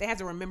 with you. they have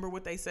to remember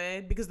what they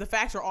said because the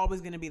facts are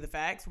always going to be the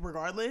facts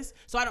regardless.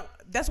 So I don't.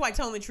 That's why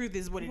telling the truth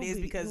is what it is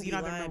because you don't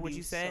have to remember what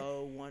you said.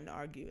 So one to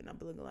argue, and I'm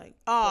looking like,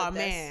 Oh, but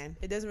that's- man.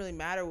 it doesn't really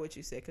matter what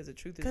you said because the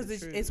truth is Because the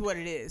truth. it's what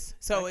it is.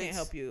 So So I it's can't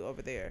help you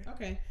over there.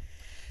 Okay.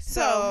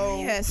 So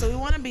yeah, so we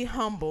want to be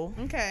humble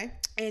Okay.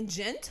 and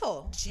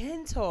gentle.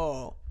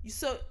 Gentle.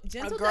 So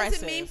gentle Aggressive.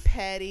 doesn't mean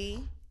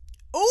petty.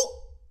 Ooh.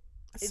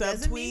 It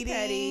doesn't mean Subtweeting.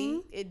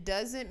 petty. It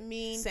doesn't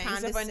mean Saying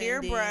condescending. stuff under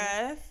your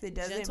breath. It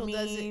doesn't Gentle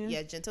mean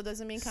gentle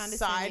doesn't mean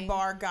condescending.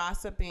 sidebar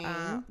gossiping.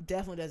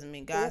 Definitely doesn't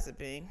mean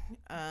gossiping.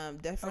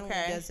 Definitely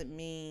Okay. doesn't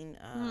mean,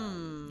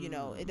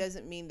 it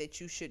doesn't mean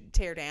that you should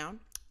tear down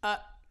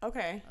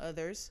Okay.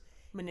 others.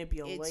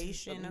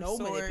 Manipulation. No of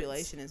sorts.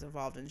 manipulation is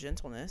involved in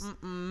gentleness.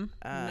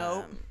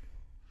 Nope.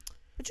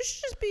 But you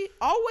should just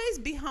always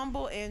be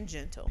humble and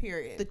gentle.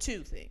 Period. The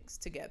two things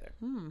together.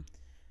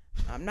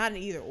 Not an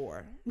either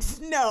or.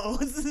 No,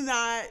 it's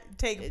not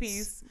take It's-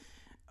 peace.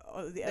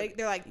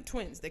 They're like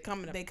twins. They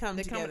come together.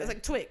 It's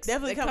like Twix.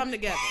 Definitely they come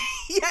together.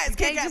 Yes, You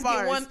can't just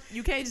get one.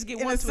 You can't just get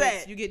In one a Twix.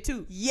 set. You get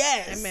two.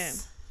 Yes. Amen.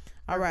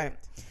 All right.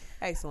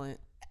 Excellent.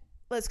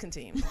 Let's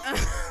continue.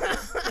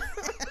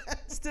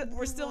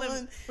 We're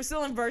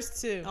still in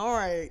verse 2. All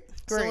right.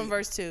 Great. Still in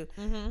verse 2.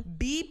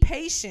 Be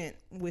patient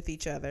with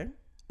each other.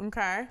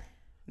 Okay.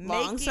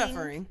 Long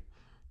suffering.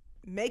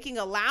 Making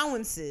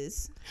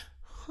allowances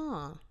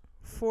Huh.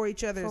 for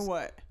each other's For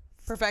what?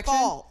 Perfection.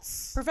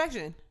 faults.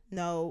 Perfection.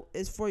 No,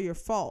 it's for your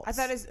faults. I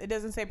thought it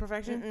doesn't say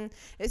perfection.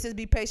 It says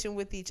be patient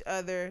with each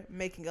other,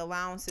 making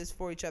allowances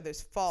for each other's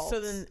faults.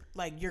 So then,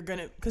 like,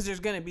 because there's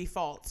gonna be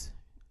faults.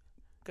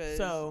 because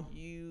So-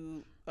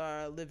 you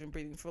are living,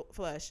 breathing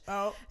flesh.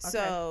 Oh. Okay.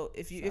 So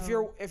if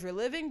you're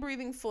living,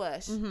 breathing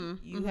flesh,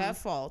 you have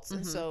faults,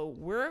 and so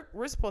we're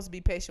supposed to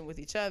be patient with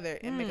each other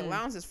and make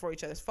allowances for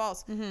each other's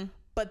faults.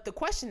 But the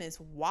question is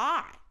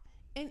why?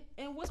 And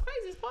what's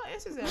crazy is Paul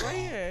answers that right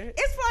here.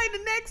 It's probably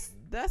the next.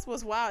 That's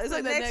what's wild. It's The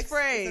like the next next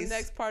phrase. it's the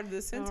next part of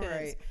the sentence.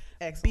 right.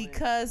 Excellent.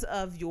 Because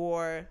of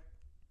your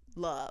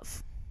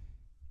love.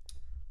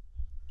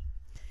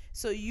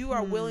 So you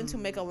are willing to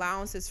make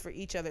allowances for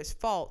each other's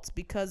faults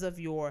because of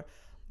your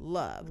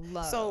love.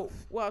 So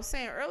what I was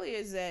saying earlier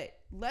is that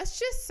let's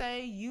just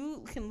say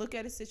you can look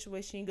at a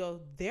situation and go,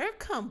 they're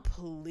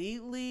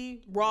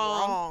completely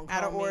wrong,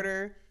 out of homie.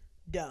 order,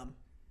 dumb.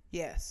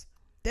 Yes.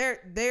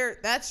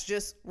 That's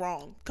just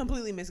wrong.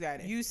 Completely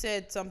misguided. You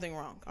said something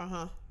wrong.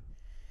 Uh-huh.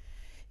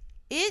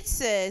 It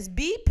says,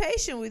 be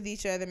patient with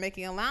each other,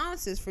 making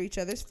allowances for each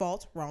other's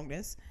faults,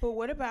 wrongness, But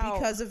what about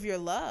because of your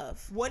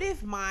love. what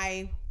if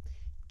my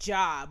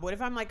job? What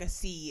if I'm like a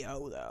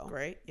CEO though?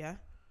 Great, yeah.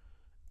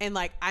 And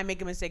like I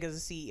make a mistake as a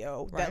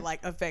CEO Right. that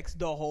like affects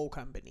the whole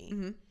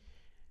company,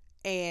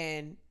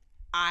 and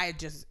I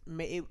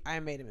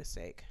made a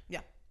mistake.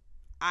 Yeah.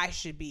 I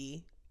should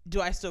be.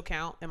 Do I still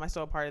count? Am I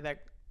still a part of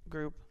that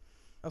group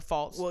of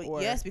faults? Well,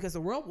 or yes, because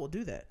the world will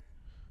do that.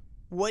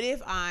 What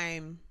if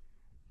I'm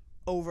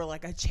over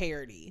like a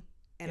charity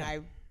and Yeah. I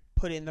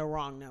put in the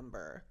wrong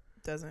number?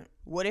 Doesn't.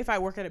 What if I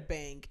work at a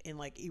bank and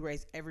like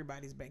erase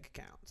everybody's bank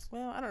accounts?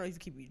 Well, I don't know if you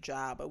keep your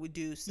job, but we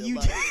do still You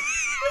love you.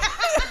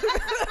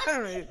 I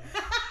don't know.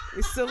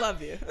 We still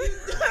love you.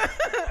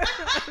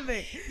 I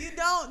think. You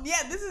don't. Yeah,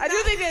 this is. I do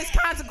think there's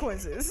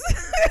consequences.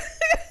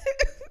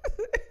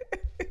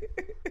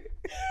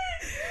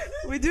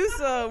 We do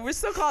so. We're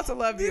still called to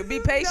love you. Be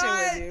patient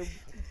with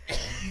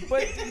you.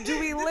 But do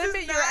we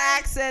limit your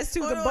access to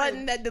the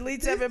button that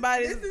deletes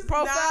everybody's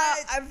profile?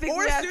 I think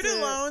or we have student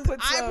to loans. put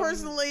I some-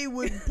 personally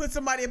would put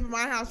somebody up in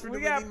my house for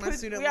deleting my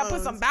student we gotta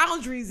loans. put some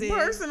boundaries in.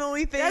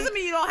 Personally, think Doesn't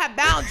mean you don't have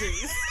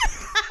boundaries.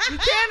 You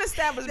can't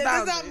establish that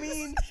boundaries. does not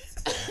mean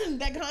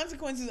that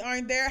consequences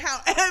aren't there.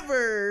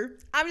 However,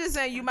 I'm just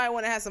saying you might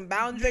want to have some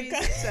boundaries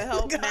to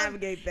help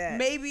navigate that.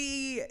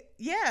 maybe,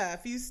 yeah, a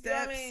few You know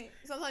steps. what I mean?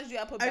 Sometimes you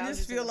gotta put I boundaries.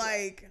 just feel into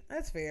play. like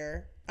that's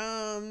fair.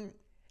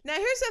 Now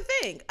here's the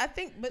thing. I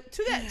think, but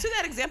to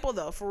that example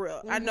though, for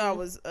real, I know I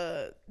was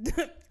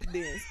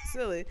being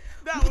silly.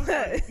 That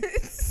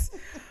was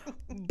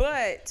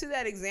But to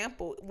that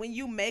example, when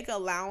you make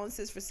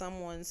allowances for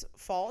someone's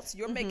faults,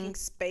 you're making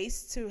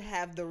space to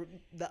have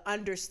the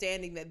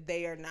understanding that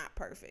they are not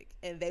perfect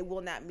and they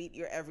will not meet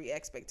your every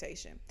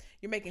expectation.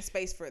 You're making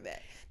space for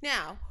that.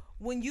 Now,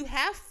 when you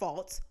have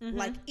faults,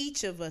 like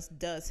each of us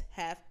does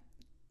have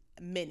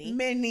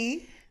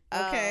many.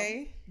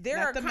 Okay. Not There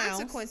are the mouse.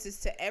 consequences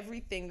to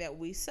everything that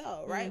we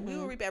sow, right? We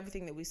will reap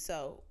everything that we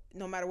sow,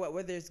 no matter what,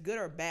 whether it's good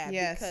or bad,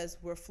 Yes. because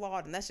we're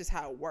flawed, and that's just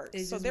how it works.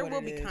 It's So just there what will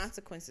it be is.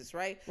 consequences,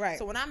 right? Right.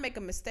 So when I make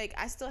a mistake,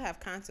 I still have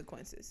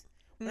consequences.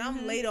 When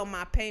I'm late on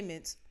my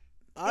payments,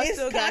 I It's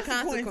still got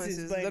consequences,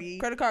 consequences. buddy. The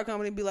credit card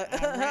company be like,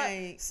 All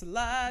right.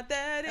 slide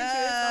that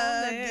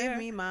interest on there. Give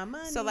me my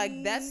money. So like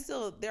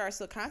there are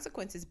still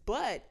consequences,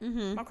 but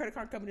my credit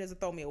card company doesn't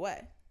throw me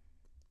away.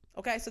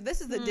 Okay, so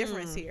this is the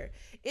difference here.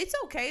 It's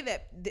okay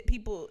that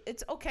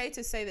it's okay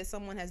to say that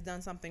someone has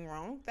done something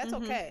wrong. That's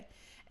okay.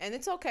 And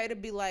it's okay to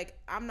be like,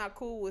 I'm not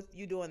cool with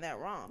you doing that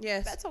wrong.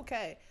 Yes. That's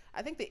okay.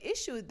 I think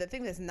the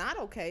thing that's not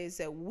okay is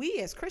that we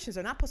as Christians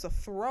are not supposed to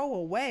throw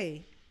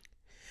away.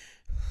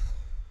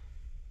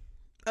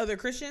 Other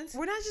Christians?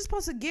 We're not just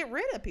supposed to get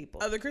rid of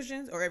people. Other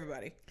Christians or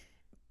everybody?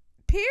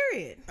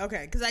 Period.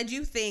 Okay, because I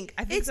think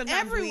It's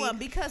sometimes everyone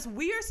because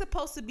we are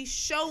supposed to be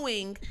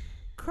showing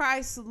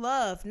Christ's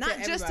love, not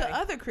just to everybody.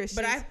 other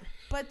Christians, But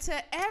but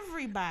to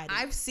everybody.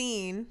 I've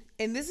seen,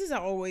 and this has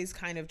always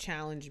kind of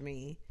challenged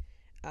me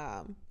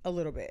a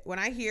little bit. When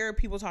I hear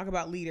people talk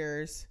about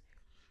leaders,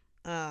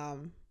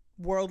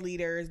 world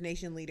leaders,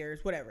 nation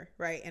leaders, whatever,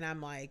 right? And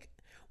I'm like,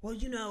 well,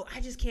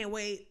 I just can't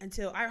wait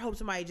until I hope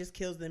somebody just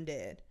kills them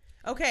dead.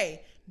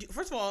 Okay,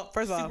 first of all,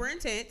 super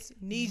intense.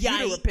 Need you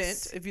to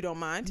repent if you don't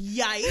mind.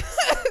 Yikes.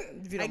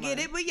 If you I don't get mind.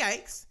 it, but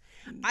yikes.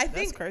 I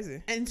think That's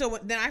crazy. And so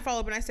then I follow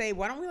up and I say,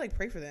 why don't we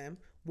pray for them?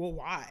 Well,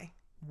 why?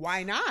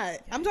 Why not?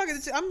 I'm talking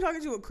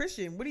to a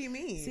Christian. What do you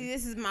mean? See,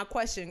 this is my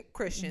question,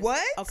 Christians.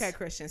 What? Okay,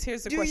 Christians.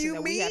 Here's the Do question you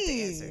that we have to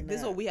answer. mean?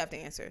 This is what we have to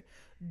answer.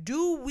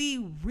 Do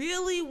we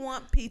really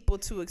want people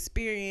to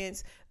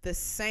experience the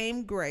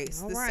same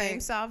grace, All the right. same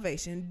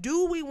salvation?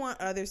 Do we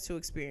want others to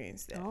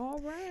experience that? All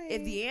right.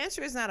 If the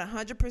answer is not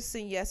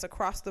 100% yes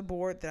across the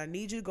board, then I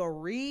need you to go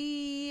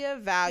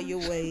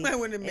reevaluate I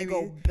wanna and maybe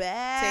go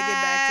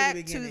back to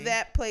the beginning.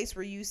 that place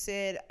where you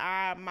said,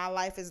 my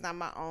life is not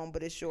my own,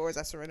 but it's yours.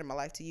 I surrender my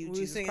life to you, Were we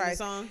Jesus singing Christ.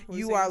 the song? Were we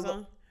You singing are the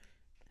song?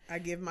 I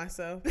give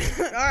myself.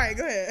 All right,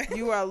 go ahead.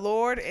 you are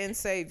Lord and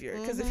Savior.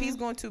 Because if he's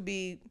going to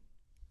be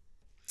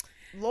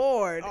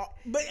Lord,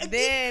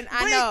 then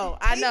I know,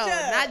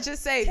 not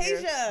just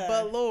Savior,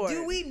 but Lord.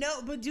 Do we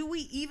know? But do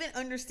we even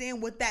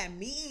understand what that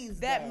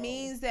means? That though?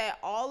 means that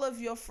all of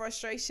your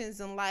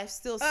frustrations in life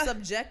still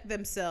subject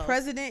themselves.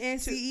 President and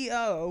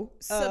CEO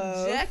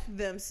Subject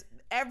them.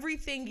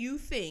 Everything you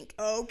think.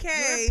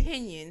 Okay. Your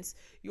opinions,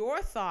 your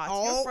thoughts,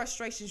 your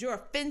frustrations, your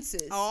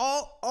offenses.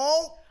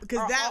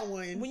 Because that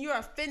one. When you're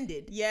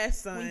offended.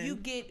 Yes, son. When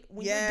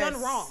you're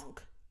done wrong.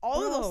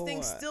 All of those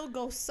things still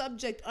go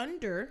subject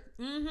under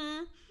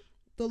the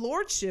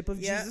lordship of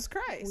Jesus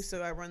Christ. We still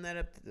got to run that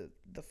up to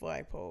the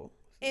flagpole.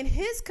 And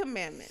his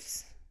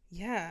commandments.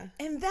 Yeah.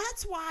 And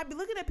that's why I be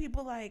looking at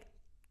people like,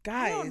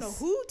 guys, I don't know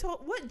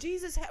what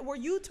Jesus were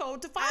you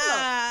told to follow?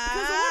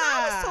 Because the one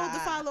I was told to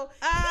follow,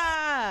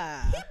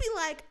 he'd be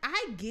like,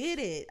 I get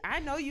it.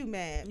 I know you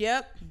mad.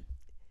 Yep.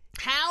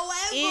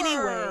 However,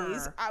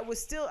 anyways, I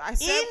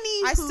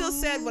still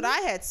said what I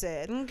had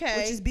said. Okay.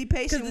 Which is be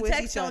patient with each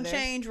other. Because the text don't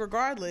change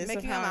regardless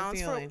making of how I'm allowance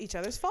feeling. for each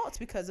other's faults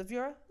because of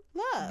your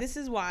love. This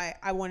is why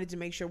I wanted to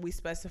make sure we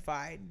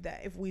specified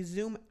that if we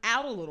zoom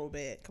out a little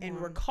bit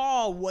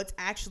recall what's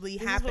actually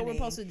happening, is what we're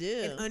supposed to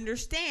do, and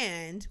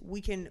understand,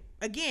 we can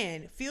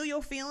again feel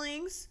your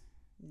feelings,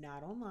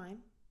 not online.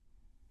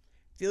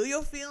 Feel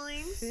your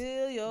feelings.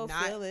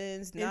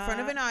 Feelings. In front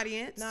of an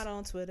audience. Not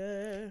on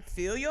Twitter.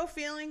 Feel your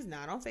feelings.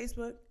 Not on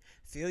Facebook.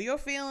 Feel your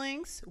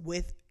feelings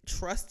with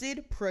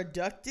trusted,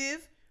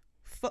 productive.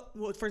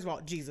 Well, first of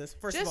all, Jesus.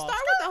 Just start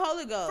with the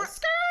Holy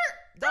Ghost.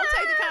 Don't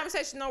take the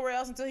conversation nowhere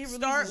else until he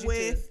releases you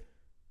to.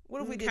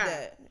 What if we did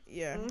that?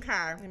 Yeah.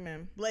 Okay.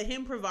 Amen. Let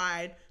him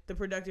provide the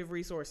productive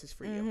resources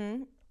for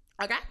you.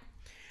 Okay.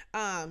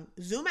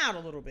 Zoom out a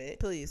little bit,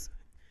 please,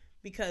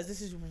 because this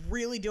is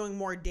really doing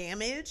more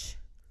damage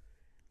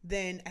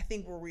than I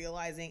think we're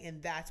realizing,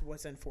 and that's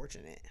what's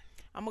unfortunate.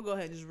 I'm gonna go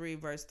ahead and just read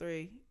verse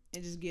 3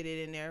 and just get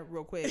it in there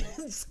real quick.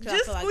 Just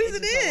squeeze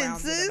it in,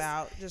 sis.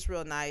 Just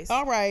real nice.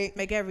 All right.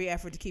 Make every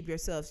effort to keep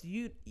yourselves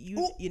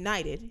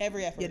united.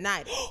 Every effort.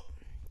 United.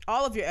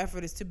 all of your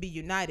effort is to be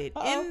united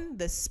in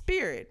the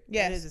spirit.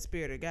 Yes. That is the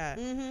spirit of God.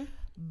 Mm-hmm.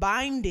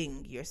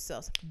 Binding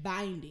yourselves.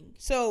 Binding.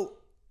 So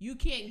You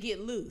can't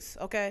get loose,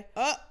 okay?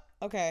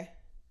 okay.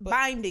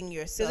 Binding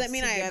yourself. Does that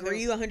mean I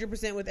agree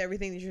 100% with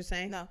everything that you're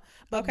saying? No.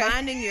 But Okay.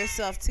 binding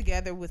yourself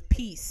together with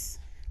peace.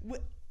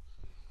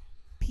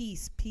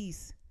 Peace.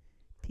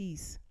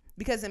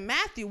 Because in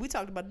Matthew, we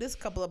talked about this a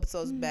couple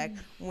episodes back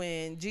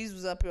when Jesus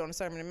was up here on the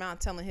Sermon on the Mount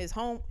telling his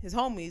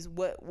homies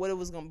what it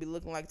was going to be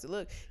looking like to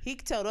look. He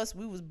told us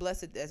we was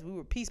blessed as we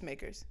were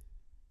peacemakers.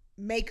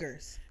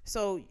 Makers.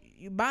 So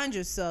you bind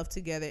yourself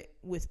together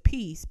with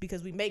peace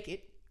because we make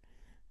it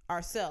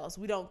ourselves.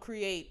 We don't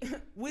create.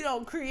 We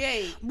don't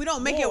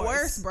make it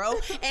worse, bro.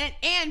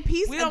 And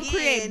peace. We don't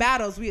create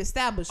battles. We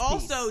establish peace.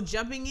 Also,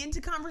 jumping into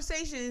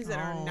conversations that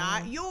are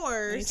not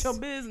yours, ain't your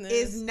business,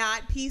 is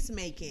not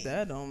peacemaking.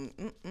 That don't.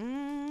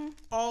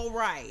 All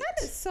right.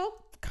 That is so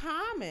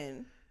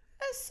common.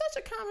 That's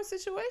such a common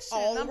situation.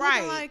 All I'm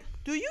right. looking like,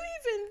 do you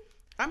even?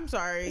 I'm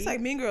sorry. It's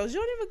like Mean Girls. You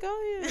don't even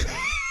go here.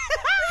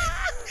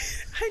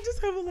 I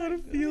just have a lot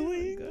of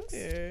feelings. Go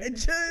here.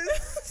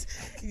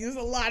 There's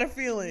a lot of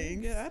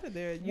feelings. Get out of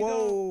there.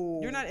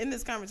 You're not in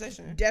this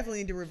conversation. Definitely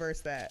need to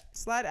reverse that.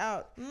 Slide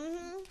out.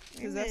 Mm-hmm.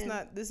 Because that's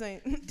not. This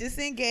ain't.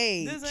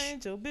 Disengage. This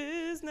ain't your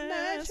business.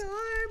 Not your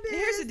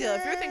business. Here's the deal.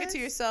 If you're thinking to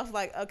yourself,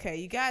 like, okay,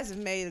 you guys have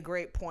made a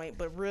great point,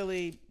 but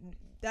really,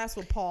 that's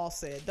what Paul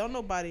said. Don't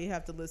nobody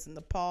have to listen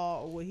to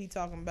Paul or what he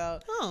talking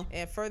about. Oh.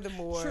 And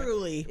furthermore,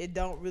 Truly. it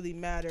don't really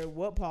matter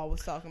what Paul was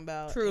talking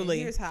about. Truly.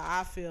 And here's how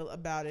I feel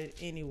about it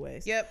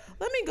anyways. Yep.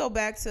 Let me not go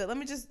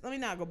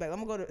back.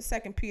 I'm going to go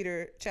to 2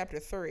 Peter chapter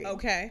 3.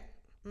 Okay.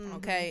 Mm-hmm.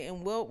 Okay.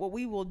 And what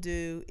we will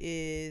do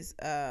is,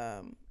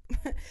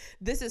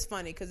 this is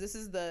funny because this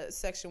is the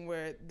section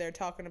where they're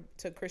talking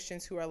to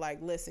Christians who are like,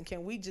 listen,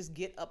 can we just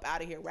get up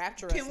out of here?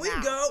 Rapture us now. Can we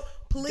go?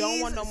 Please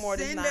don't want no more of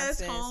this send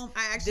nonsense. us home.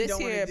 I actually this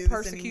don't want here to do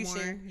persecution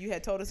this anymore. you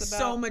had told us about.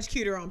 So much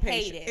cuter on paper.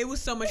 Hate it. It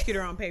was so much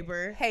cuter on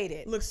paper. Hate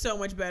it. Looks so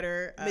much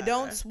better. But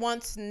don't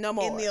want no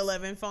more. In the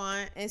 11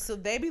 font. And so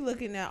they be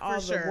looking at all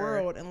the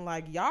world and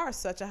like, y'all are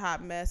such a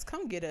hot mess.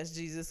 Come get us,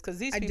 Jesus, because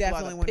these people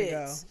definitely are the want pits.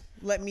 to go.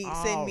 Send me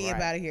up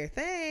out of here.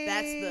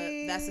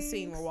 Thanks. That's the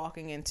scene we're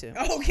walking into.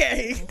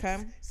 Okay.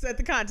 Okay. Set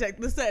the context,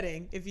 the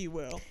setting, if you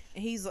will.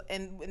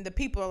 And and the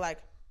people are like,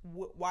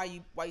 why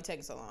you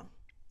taking so long?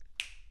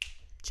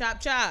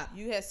 Chop chop.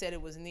 You had said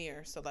it was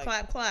near, so like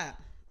clap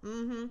clap.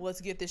 Mm-hmm.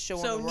 Let's get this show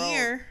on so the road.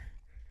 Near.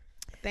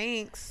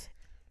 Thanks.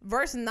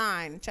 Verse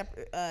 9,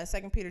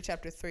 2 Peter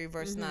chapter 3,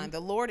 verse 9. The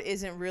Lord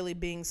isn't really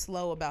being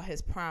slow about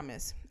his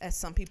promise, as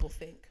some people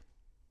think.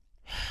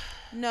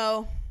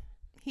 No,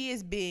 he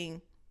is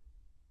being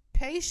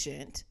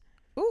patient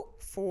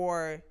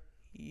for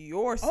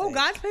your sake. Oh,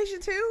 God's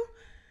patient too?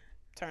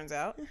 Turns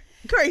out.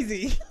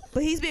 Crazy.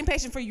 But he's being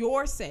patient for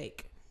your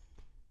sake.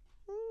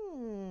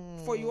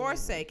 For your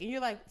sake. And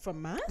you're like, for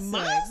my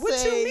sake?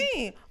 What you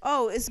mean?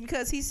 Oh, it's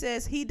because he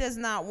says he does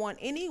not want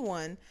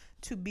anyone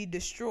to be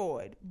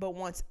destroyed, but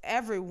wants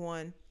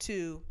everyone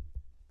to,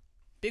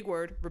 big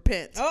word,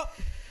 repent.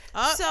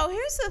 So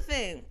here's the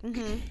thing.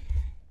 Mm-hmm.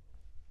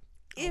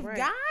 If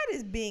God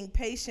is being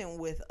patient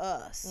with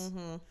us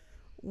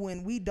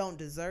when we don't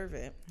deserve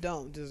it.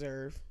 Don't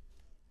deserve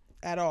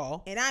at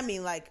all. And I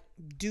mean like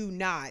do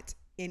not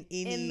in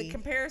the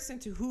comparison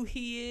to who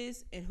he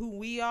is and who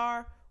we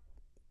are,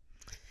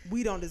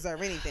 we don't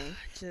deserve anything.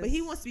 But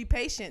he wants to be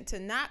patient to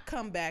not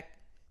come back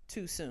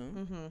too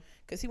soon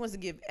because he wants to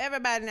give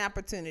everybody an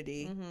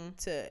opportunity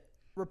to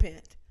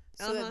repent.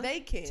 So that they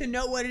can to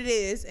know what it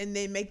is and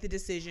then make the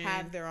decision,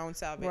 have their own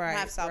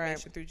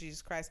salvation, through Jesus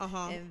Christ,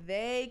 and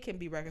they can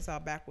be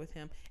reconciled back with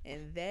him,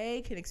 and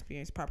they can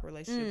experience proper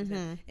relationship with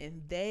him,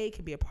 and they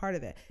can be a part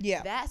of that.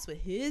 Yeah, that's what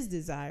his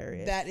desire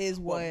is. That is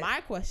what my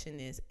question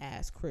is,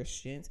 as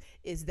Christians,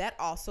 is that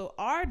also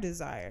our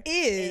desire?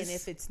 And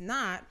if it's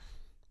not,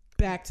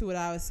 back to what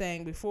I was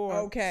saying before.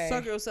 Okay.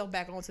 Circle yourself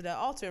back onto that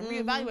altar and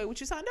reevaluate what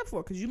you signed up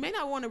for, because you may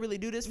not want to really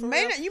do this for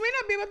real. You may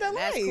not be about that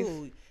life. That's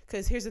cool.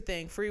 Because here's the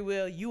thing, free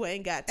will, you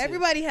ain't got to.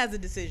 Everybody has a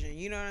decision.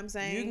 You know what I'm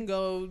saying? You can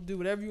go do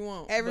whatever you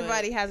want.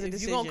 Everybody has a decision.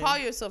 If you're going to call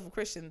yourself a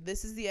Christian,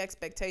 this is the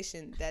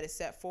expectation that is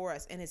set for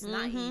us. And it's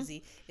not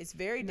easy. It's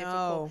very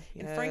difficult.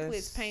 And frankly,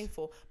 it's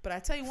painful. But I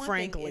tell you one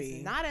thing,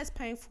 it's not as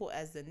painful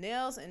as the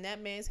nails in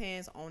that man's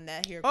hands on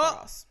that here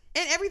cross.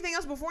 And everything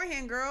else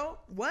beforehand, girl.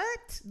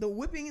 What? The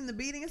whipping and the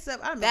beating and stuff.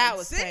 That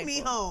was send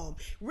me home.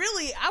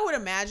 Really, I would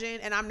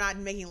imagine, and I'm not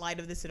making light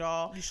of this at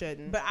all. You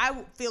shouldn't. But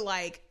I feel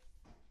like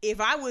if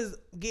I was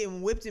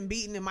getting whipped and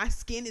beaten and my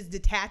skin is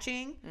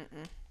detaching,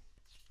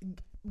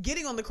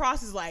 getting on the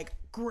cross is like,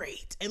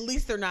 great. At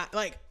least they're not,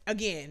 like,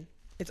 again,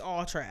 it's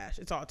all trash.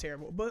 It's all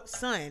terrible. But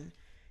son,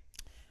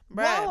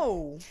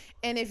 bro.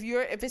 And if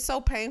it's so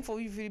painful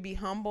for you to be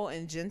humble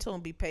and gentle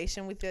and be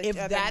patient with each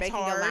other, making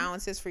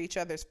allowances for each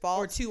other's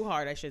faults. Or too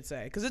hard, I should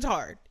say. Because it's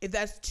hard. If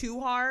that's too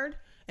hard,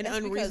 an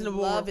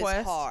unreasonable love request.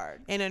 Is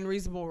hard. An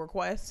unreasonable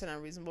request. It's an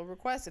unreasonable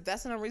request. If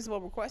that's an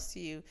unreasonable request to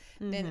you,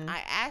 then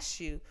I ask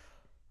you,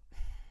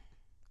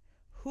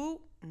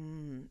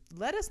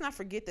 let us not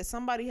forget that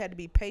somebody had to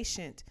be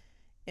patient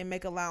and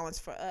make allowance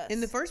for us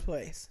in the first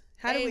place?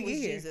 How did we get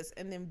here? Jesus,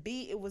 and then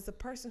B, it was the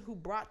person who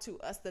brought to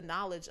us the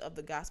knowledge of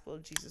the gospel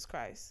of Jesus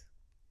Christ.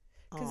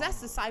 Because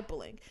that's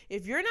discipling.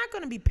 If you're not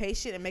going to be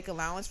patient and make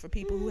allowance for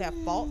people who have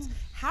faults,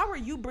 how are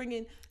you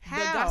bringing the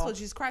gospel of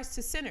Jesus Christ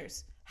to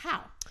sinners?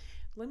 How?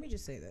 Let me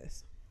just say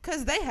this.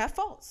 Because they have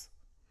faults.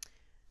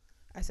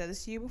 I said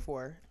this to you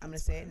before. I'm going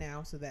to say it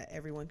now so that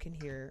everyone can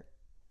hear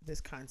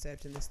this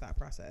concept and this thought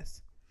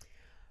process.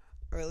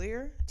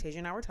 Earlier, Tasia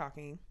and I were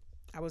talking.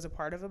 I was a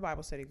part of a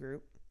Bible study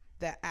group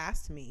that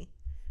asked me,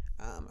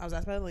 I was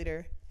asked by the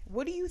leader,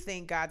 what do you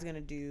think God's going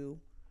to do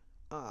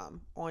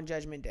on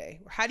Judgment Day?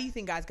 How do you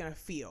think God's going to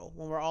feel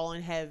when we're all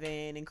in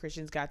heaven and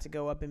Christians got to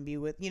go up and be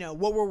with,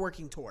 what we're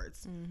working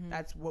towards? Mm-hmm.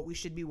 That's what we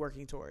should be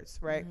working towards,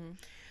 right? Mm-hmm.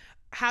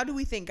 How do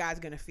we think God's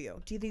going to feel?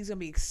 Do you think he's going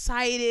to be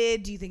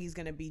excited? Do you think he's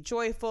going to be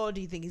joyful?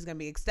 Do you think he's going to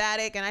be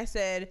ecstatic? And I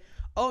said,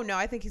 oh, no,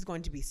 I think he's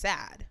going to be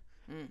sad.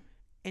 Mm.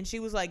 And she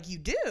was like, you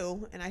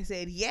do? And I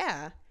said,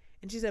 yeah.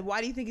 And she said,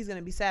 why do you think he's going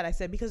to be sad? I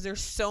said, because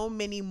there's so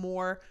many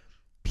more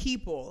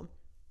people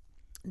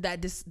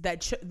that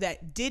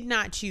did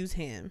not choose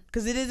him,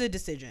 because it is a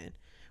decision.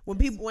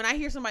 When I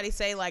hear somebody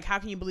say, like, how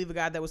can you believe a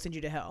God that will send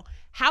you to hell?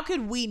 How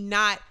could we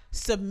not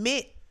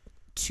submit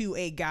to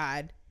a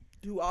God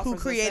who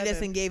created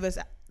us and gave us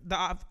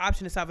the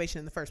option of salvation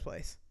in the first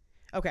place?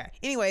 Okay.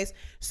 Anyways,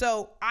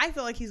 so I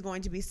feel like he's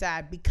going to be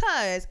sad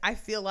because I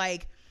feel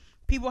like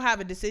people have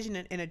a decision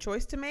and a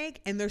choice to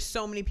make, and there's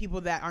so many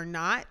people that are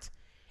not,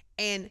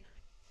 and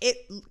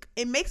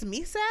it makes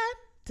me sad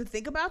to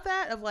think about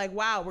that, of like,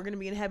 wow, we're going to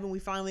be in heaven. We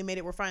finally made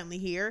it. We're finally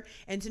here.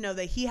 And to know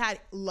that he had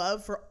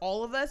love for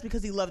all of us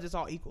because he loved us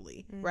all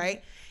equally. Mm-hmm.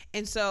 Right.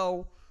 And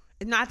so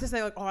not to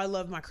say like, oh, I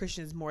love my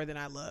Christians more than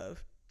I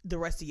love the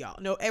rest of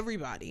y'all. No,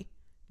 everybody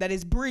that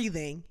is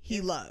breathing, he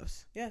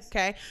loves. Yes.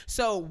 Okay.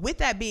 So with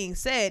that being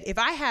said, if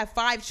I have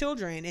 5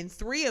 children and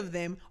 3 of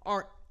them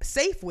are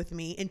safe with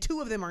me and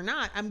 2 of them are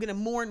not, I'm going to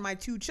mourn my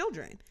 2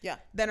 children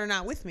that are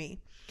not with me.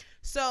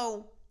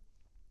 So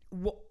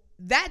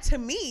that to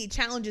me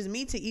challenges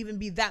me to even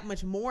be that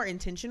much more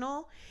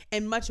intentional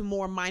and much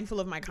more mindful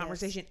of my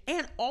conversation. Yes.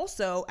 And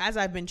also, as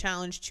I've been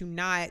challenged to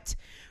not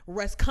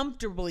rest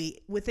comfortably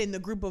within the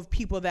group of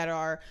people that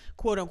are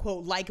quote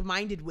unquote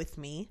like-minded with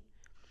me,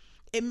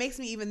 it makes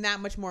me even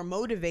that much more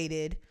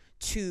motivated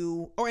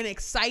and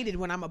excited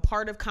when I'm a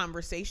part of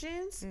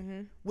conversations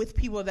with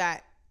people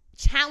that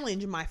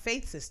challenge my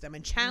faith system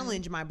and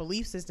challenge my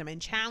belief system and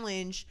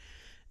challenge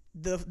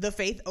the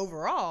faith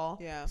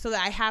overall, so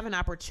that I have an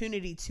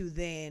opportunity to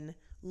then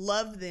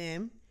love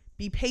them,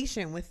 be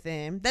patient with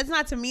them. That's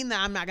not to mean that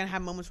I'm not going to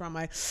have moments where I'm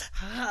like,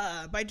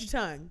 bite your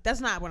tongue. That's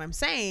not what I'm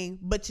saying,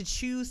 but to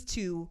choose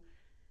to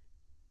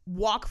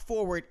walk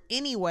forward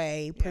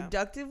anyway,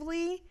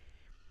 productively.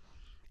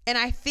 And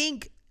I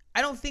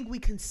don't think we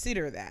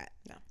consider that.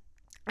 No.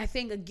 I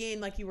think,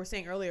 again, like you were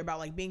saying earlier about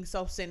like being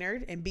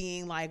self-centered and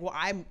being like, well,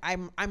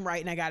 I'm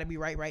right and I got to be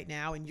right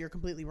now and you're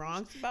completely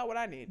wrong. It's about what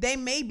I need. They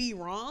may be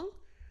wrong,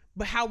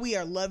 but how we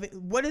are loving,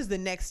 what does the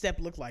next step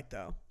look like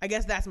though? I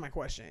guess that's my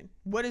question.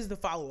 What does the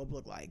follow-up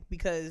look like?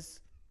 Because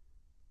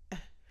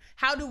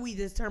how do we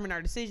determine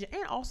our decision?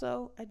 And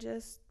also,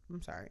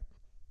 I'm sorry.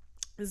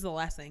 This is the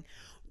last thing.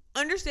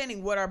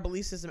 Understanding what our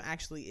belief system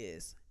actually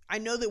is. I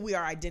know that we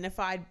are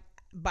identified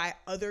by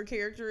other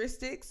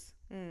characteristics.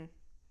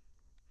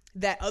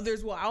 That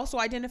others will also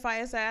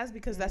identify us as,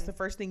 because that's the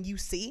first thing you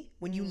see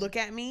when you look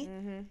at me.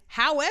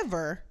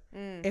 However,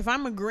 if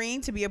I'm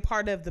agreeing to be a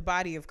part of the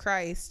body of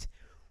Christ,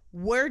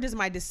 where does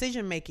my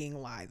decision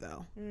making lie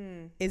though?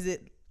 Is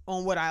it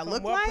on what I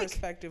look like? What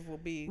perspective will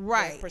be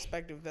the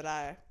perspective that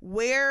I...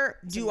 Where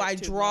do I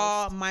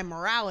draw my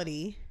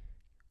morality?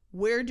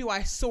 Where do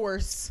I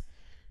source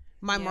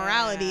my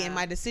morality and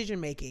my decision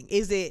making?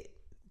 Is it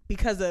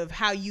because of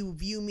how you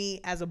view me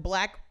as a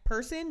black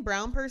person,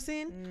 brown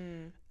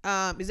person?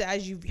 Is it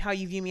how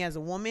you view me as a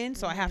woman?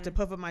 So I have to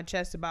puff up my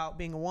chest about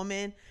being a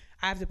woman.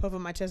 I have to puff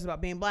up my chest about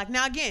being black.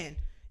 Now again,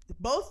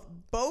 both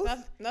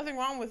nothing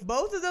wrong with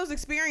both of those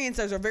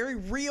experiences are very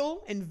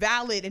real and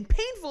valid and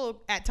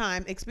painful at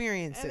times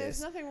experiences. And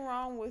there's nothing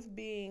wrong with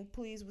being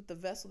pleased with the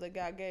vessel that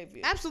God gave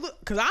you. Absolutely,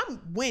 because I'm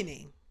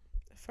winning.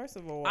 First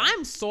of all,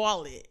 I'm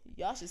solid.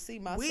 Y'all should see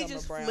my we summer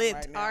just brown flipped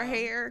right now. our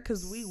hair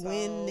because we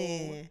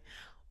winning.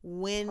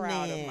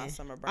 Proud of my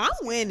summer brown.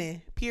 I'm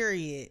winning.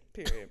 Period.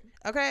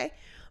 Okay.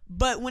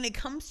 But when it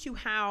comes to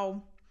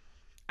how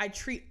I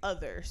treat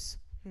others,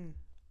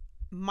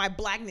 my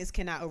blackness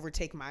cannot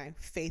overtake my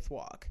faith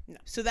walk. No.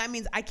 So that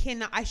means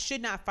I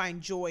should not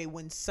find joy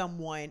when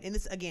someone, and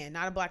this again,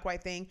 not a black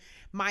white thing,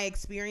 my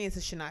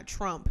experiences should not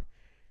trump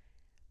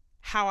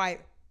how I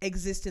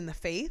exist in the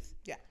faith.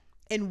 Yeah.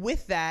 And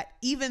with that,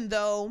 even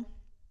though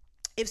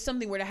if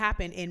something were to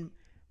happen in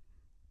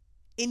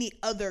any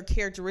other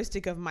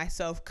characteristic of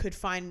myself could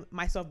find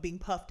myself being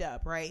puffed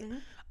up, right?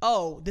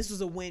 Oh, this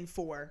is a win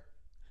for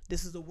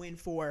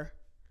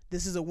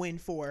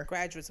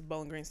graduates of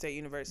Bowling Green State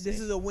University. This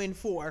is a win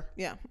for.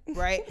 Yeah.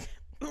 Right?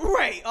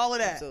 Right. All of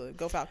that. Absolutely.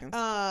 Go Falcons.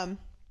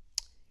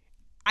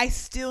 I I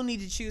still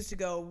need to choose to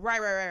go,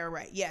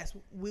 right. Yes,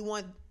 we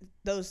want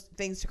those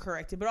things to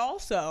correct it. But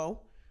also,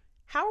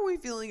 how are we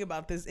feeling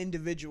about this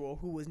individual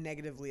who was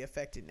negatively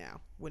affected now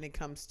when it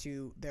comes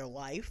to their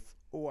life?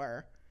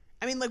 Or,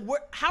 I mean, like,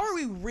 how are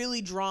we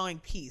really drawing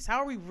peace? How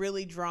are we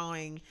really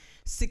drawing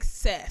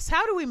success?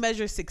 How do we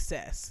measure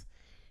success?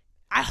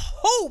 I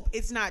hope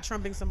it's not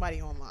trumping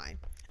somebody online.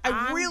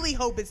 I really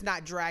hope it's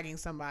not dragging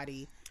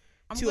somebody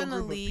to a group of people. I'm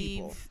going to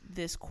leave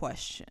this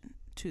question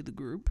to the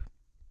group.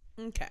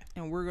 Okay.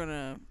 And we're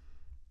gonna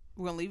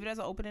leave it as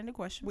an open-ended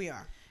question. We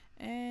are.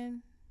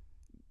 And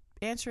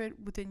answer it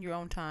within your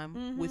own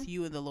time with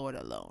you and the Lord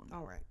alone.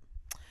 All right.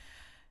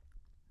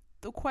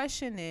 The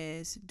question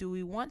is, do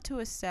we want to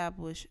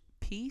establish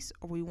peace,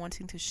 or are we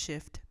wanting to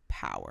shift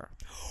power?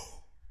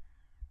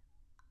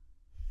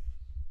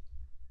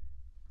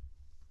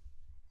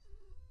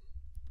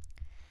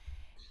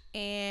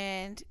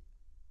 And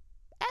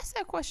ask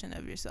that question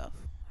of yourself.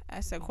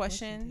 Ask that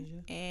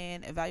question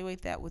and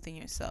evaluate that within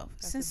yourself.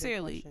 That's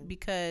sincerely,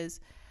 because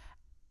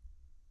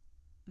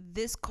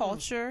this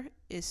culture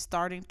is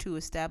starting to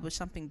establish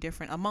something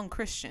different among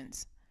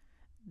Christians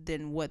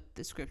than what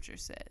the scripture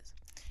says.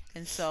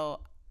 And so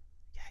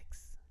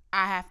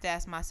I have to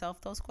ask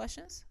myself those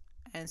questions.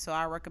 And so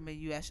I recommend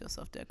you ask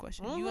yourself that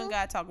question. You and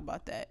God talk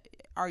about that.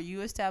 Are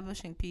you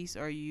establishing peace,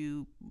 or are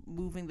you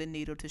moving the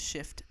needle to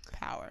shift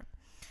power?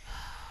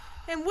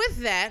 And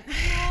with that,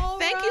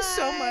 thank you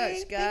so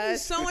much, guys. Thank you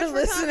so much for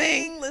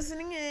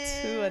listening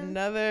in to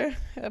another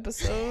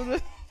episode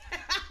of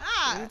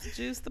Truth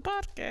Juice, the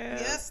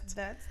podcast. Yep,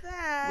 that's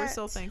that. We're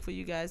so thankful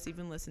you guys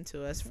even listen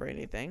to us for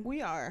anything.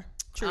 We are,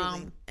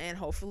 truly. And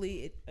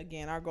hopefully,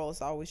 again, our goal is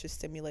to always just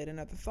stimulate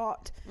another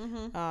thought,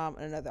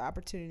 another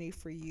opportunity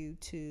for you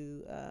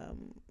to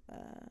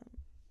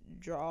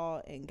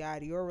draw and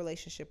guide your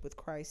relationship with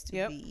Christ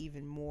to be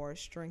even more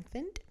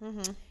strengthened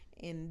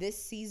in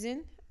this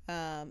season.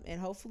 And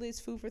hopefully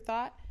it's food for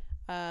thought.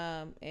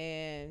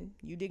 And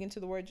you dig into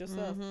the word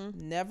yourself.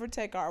 Never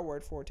take our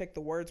word for it. Take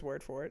the word's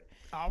word for it.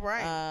 All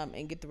right.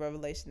 And get the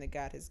revelation that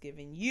God has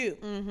given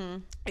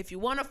you. If you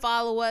want to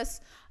follow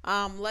us,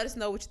 let us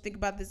know what you think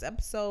about this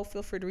episode.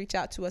 Feel free to reach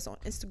out to us on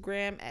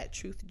Instagram at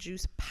Truth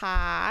Juice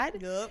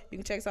Pod. Yep. You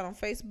can check us out on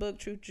Facebook,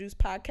 Truth Juice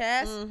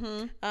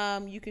Podcast.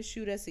 You can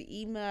shoot us an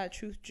email at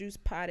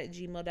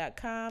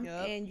truthjuicepod@gmail.com.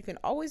 And you can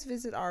always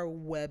visit our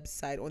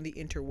website on the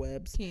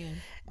interwebs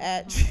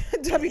at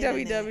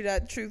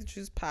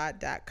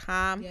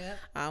www.truthjuicepod.com.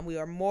 We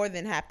are more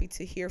than happy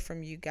to hear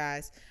from you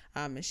guys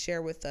and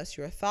share with us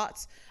your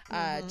thoughts.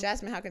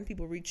 Jasmine, how can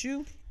people reach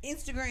you?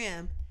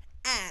 Instagram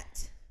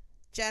at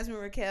Jasmine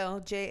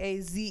Raquel,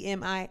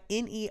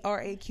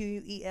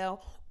 JazmineRaquel,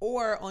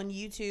 or on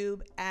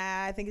YouTube.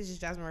 I think it's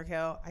just Jasmine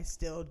Raquel. I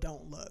still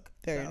don't look.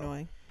 Very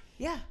annoying.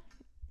 Yeah.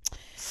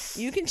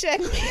 You can check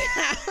me out.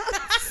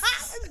 I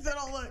still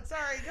don't look.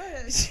 Sorry, go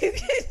ahead. You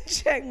can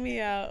check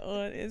me out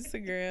on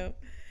Instagram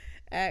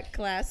at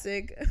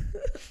classic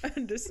 _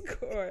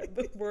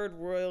 the word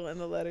royal and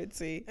the letter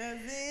T. And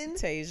then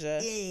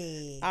Tasia.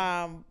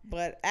 Yeah.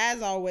 But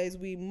as always,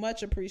 we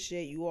much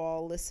appreciate you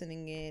all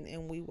listening in,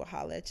 and we will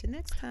holler at you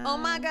next time. Oh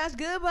my gosh,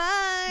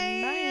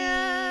 goodbye.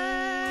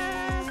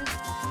 Bye.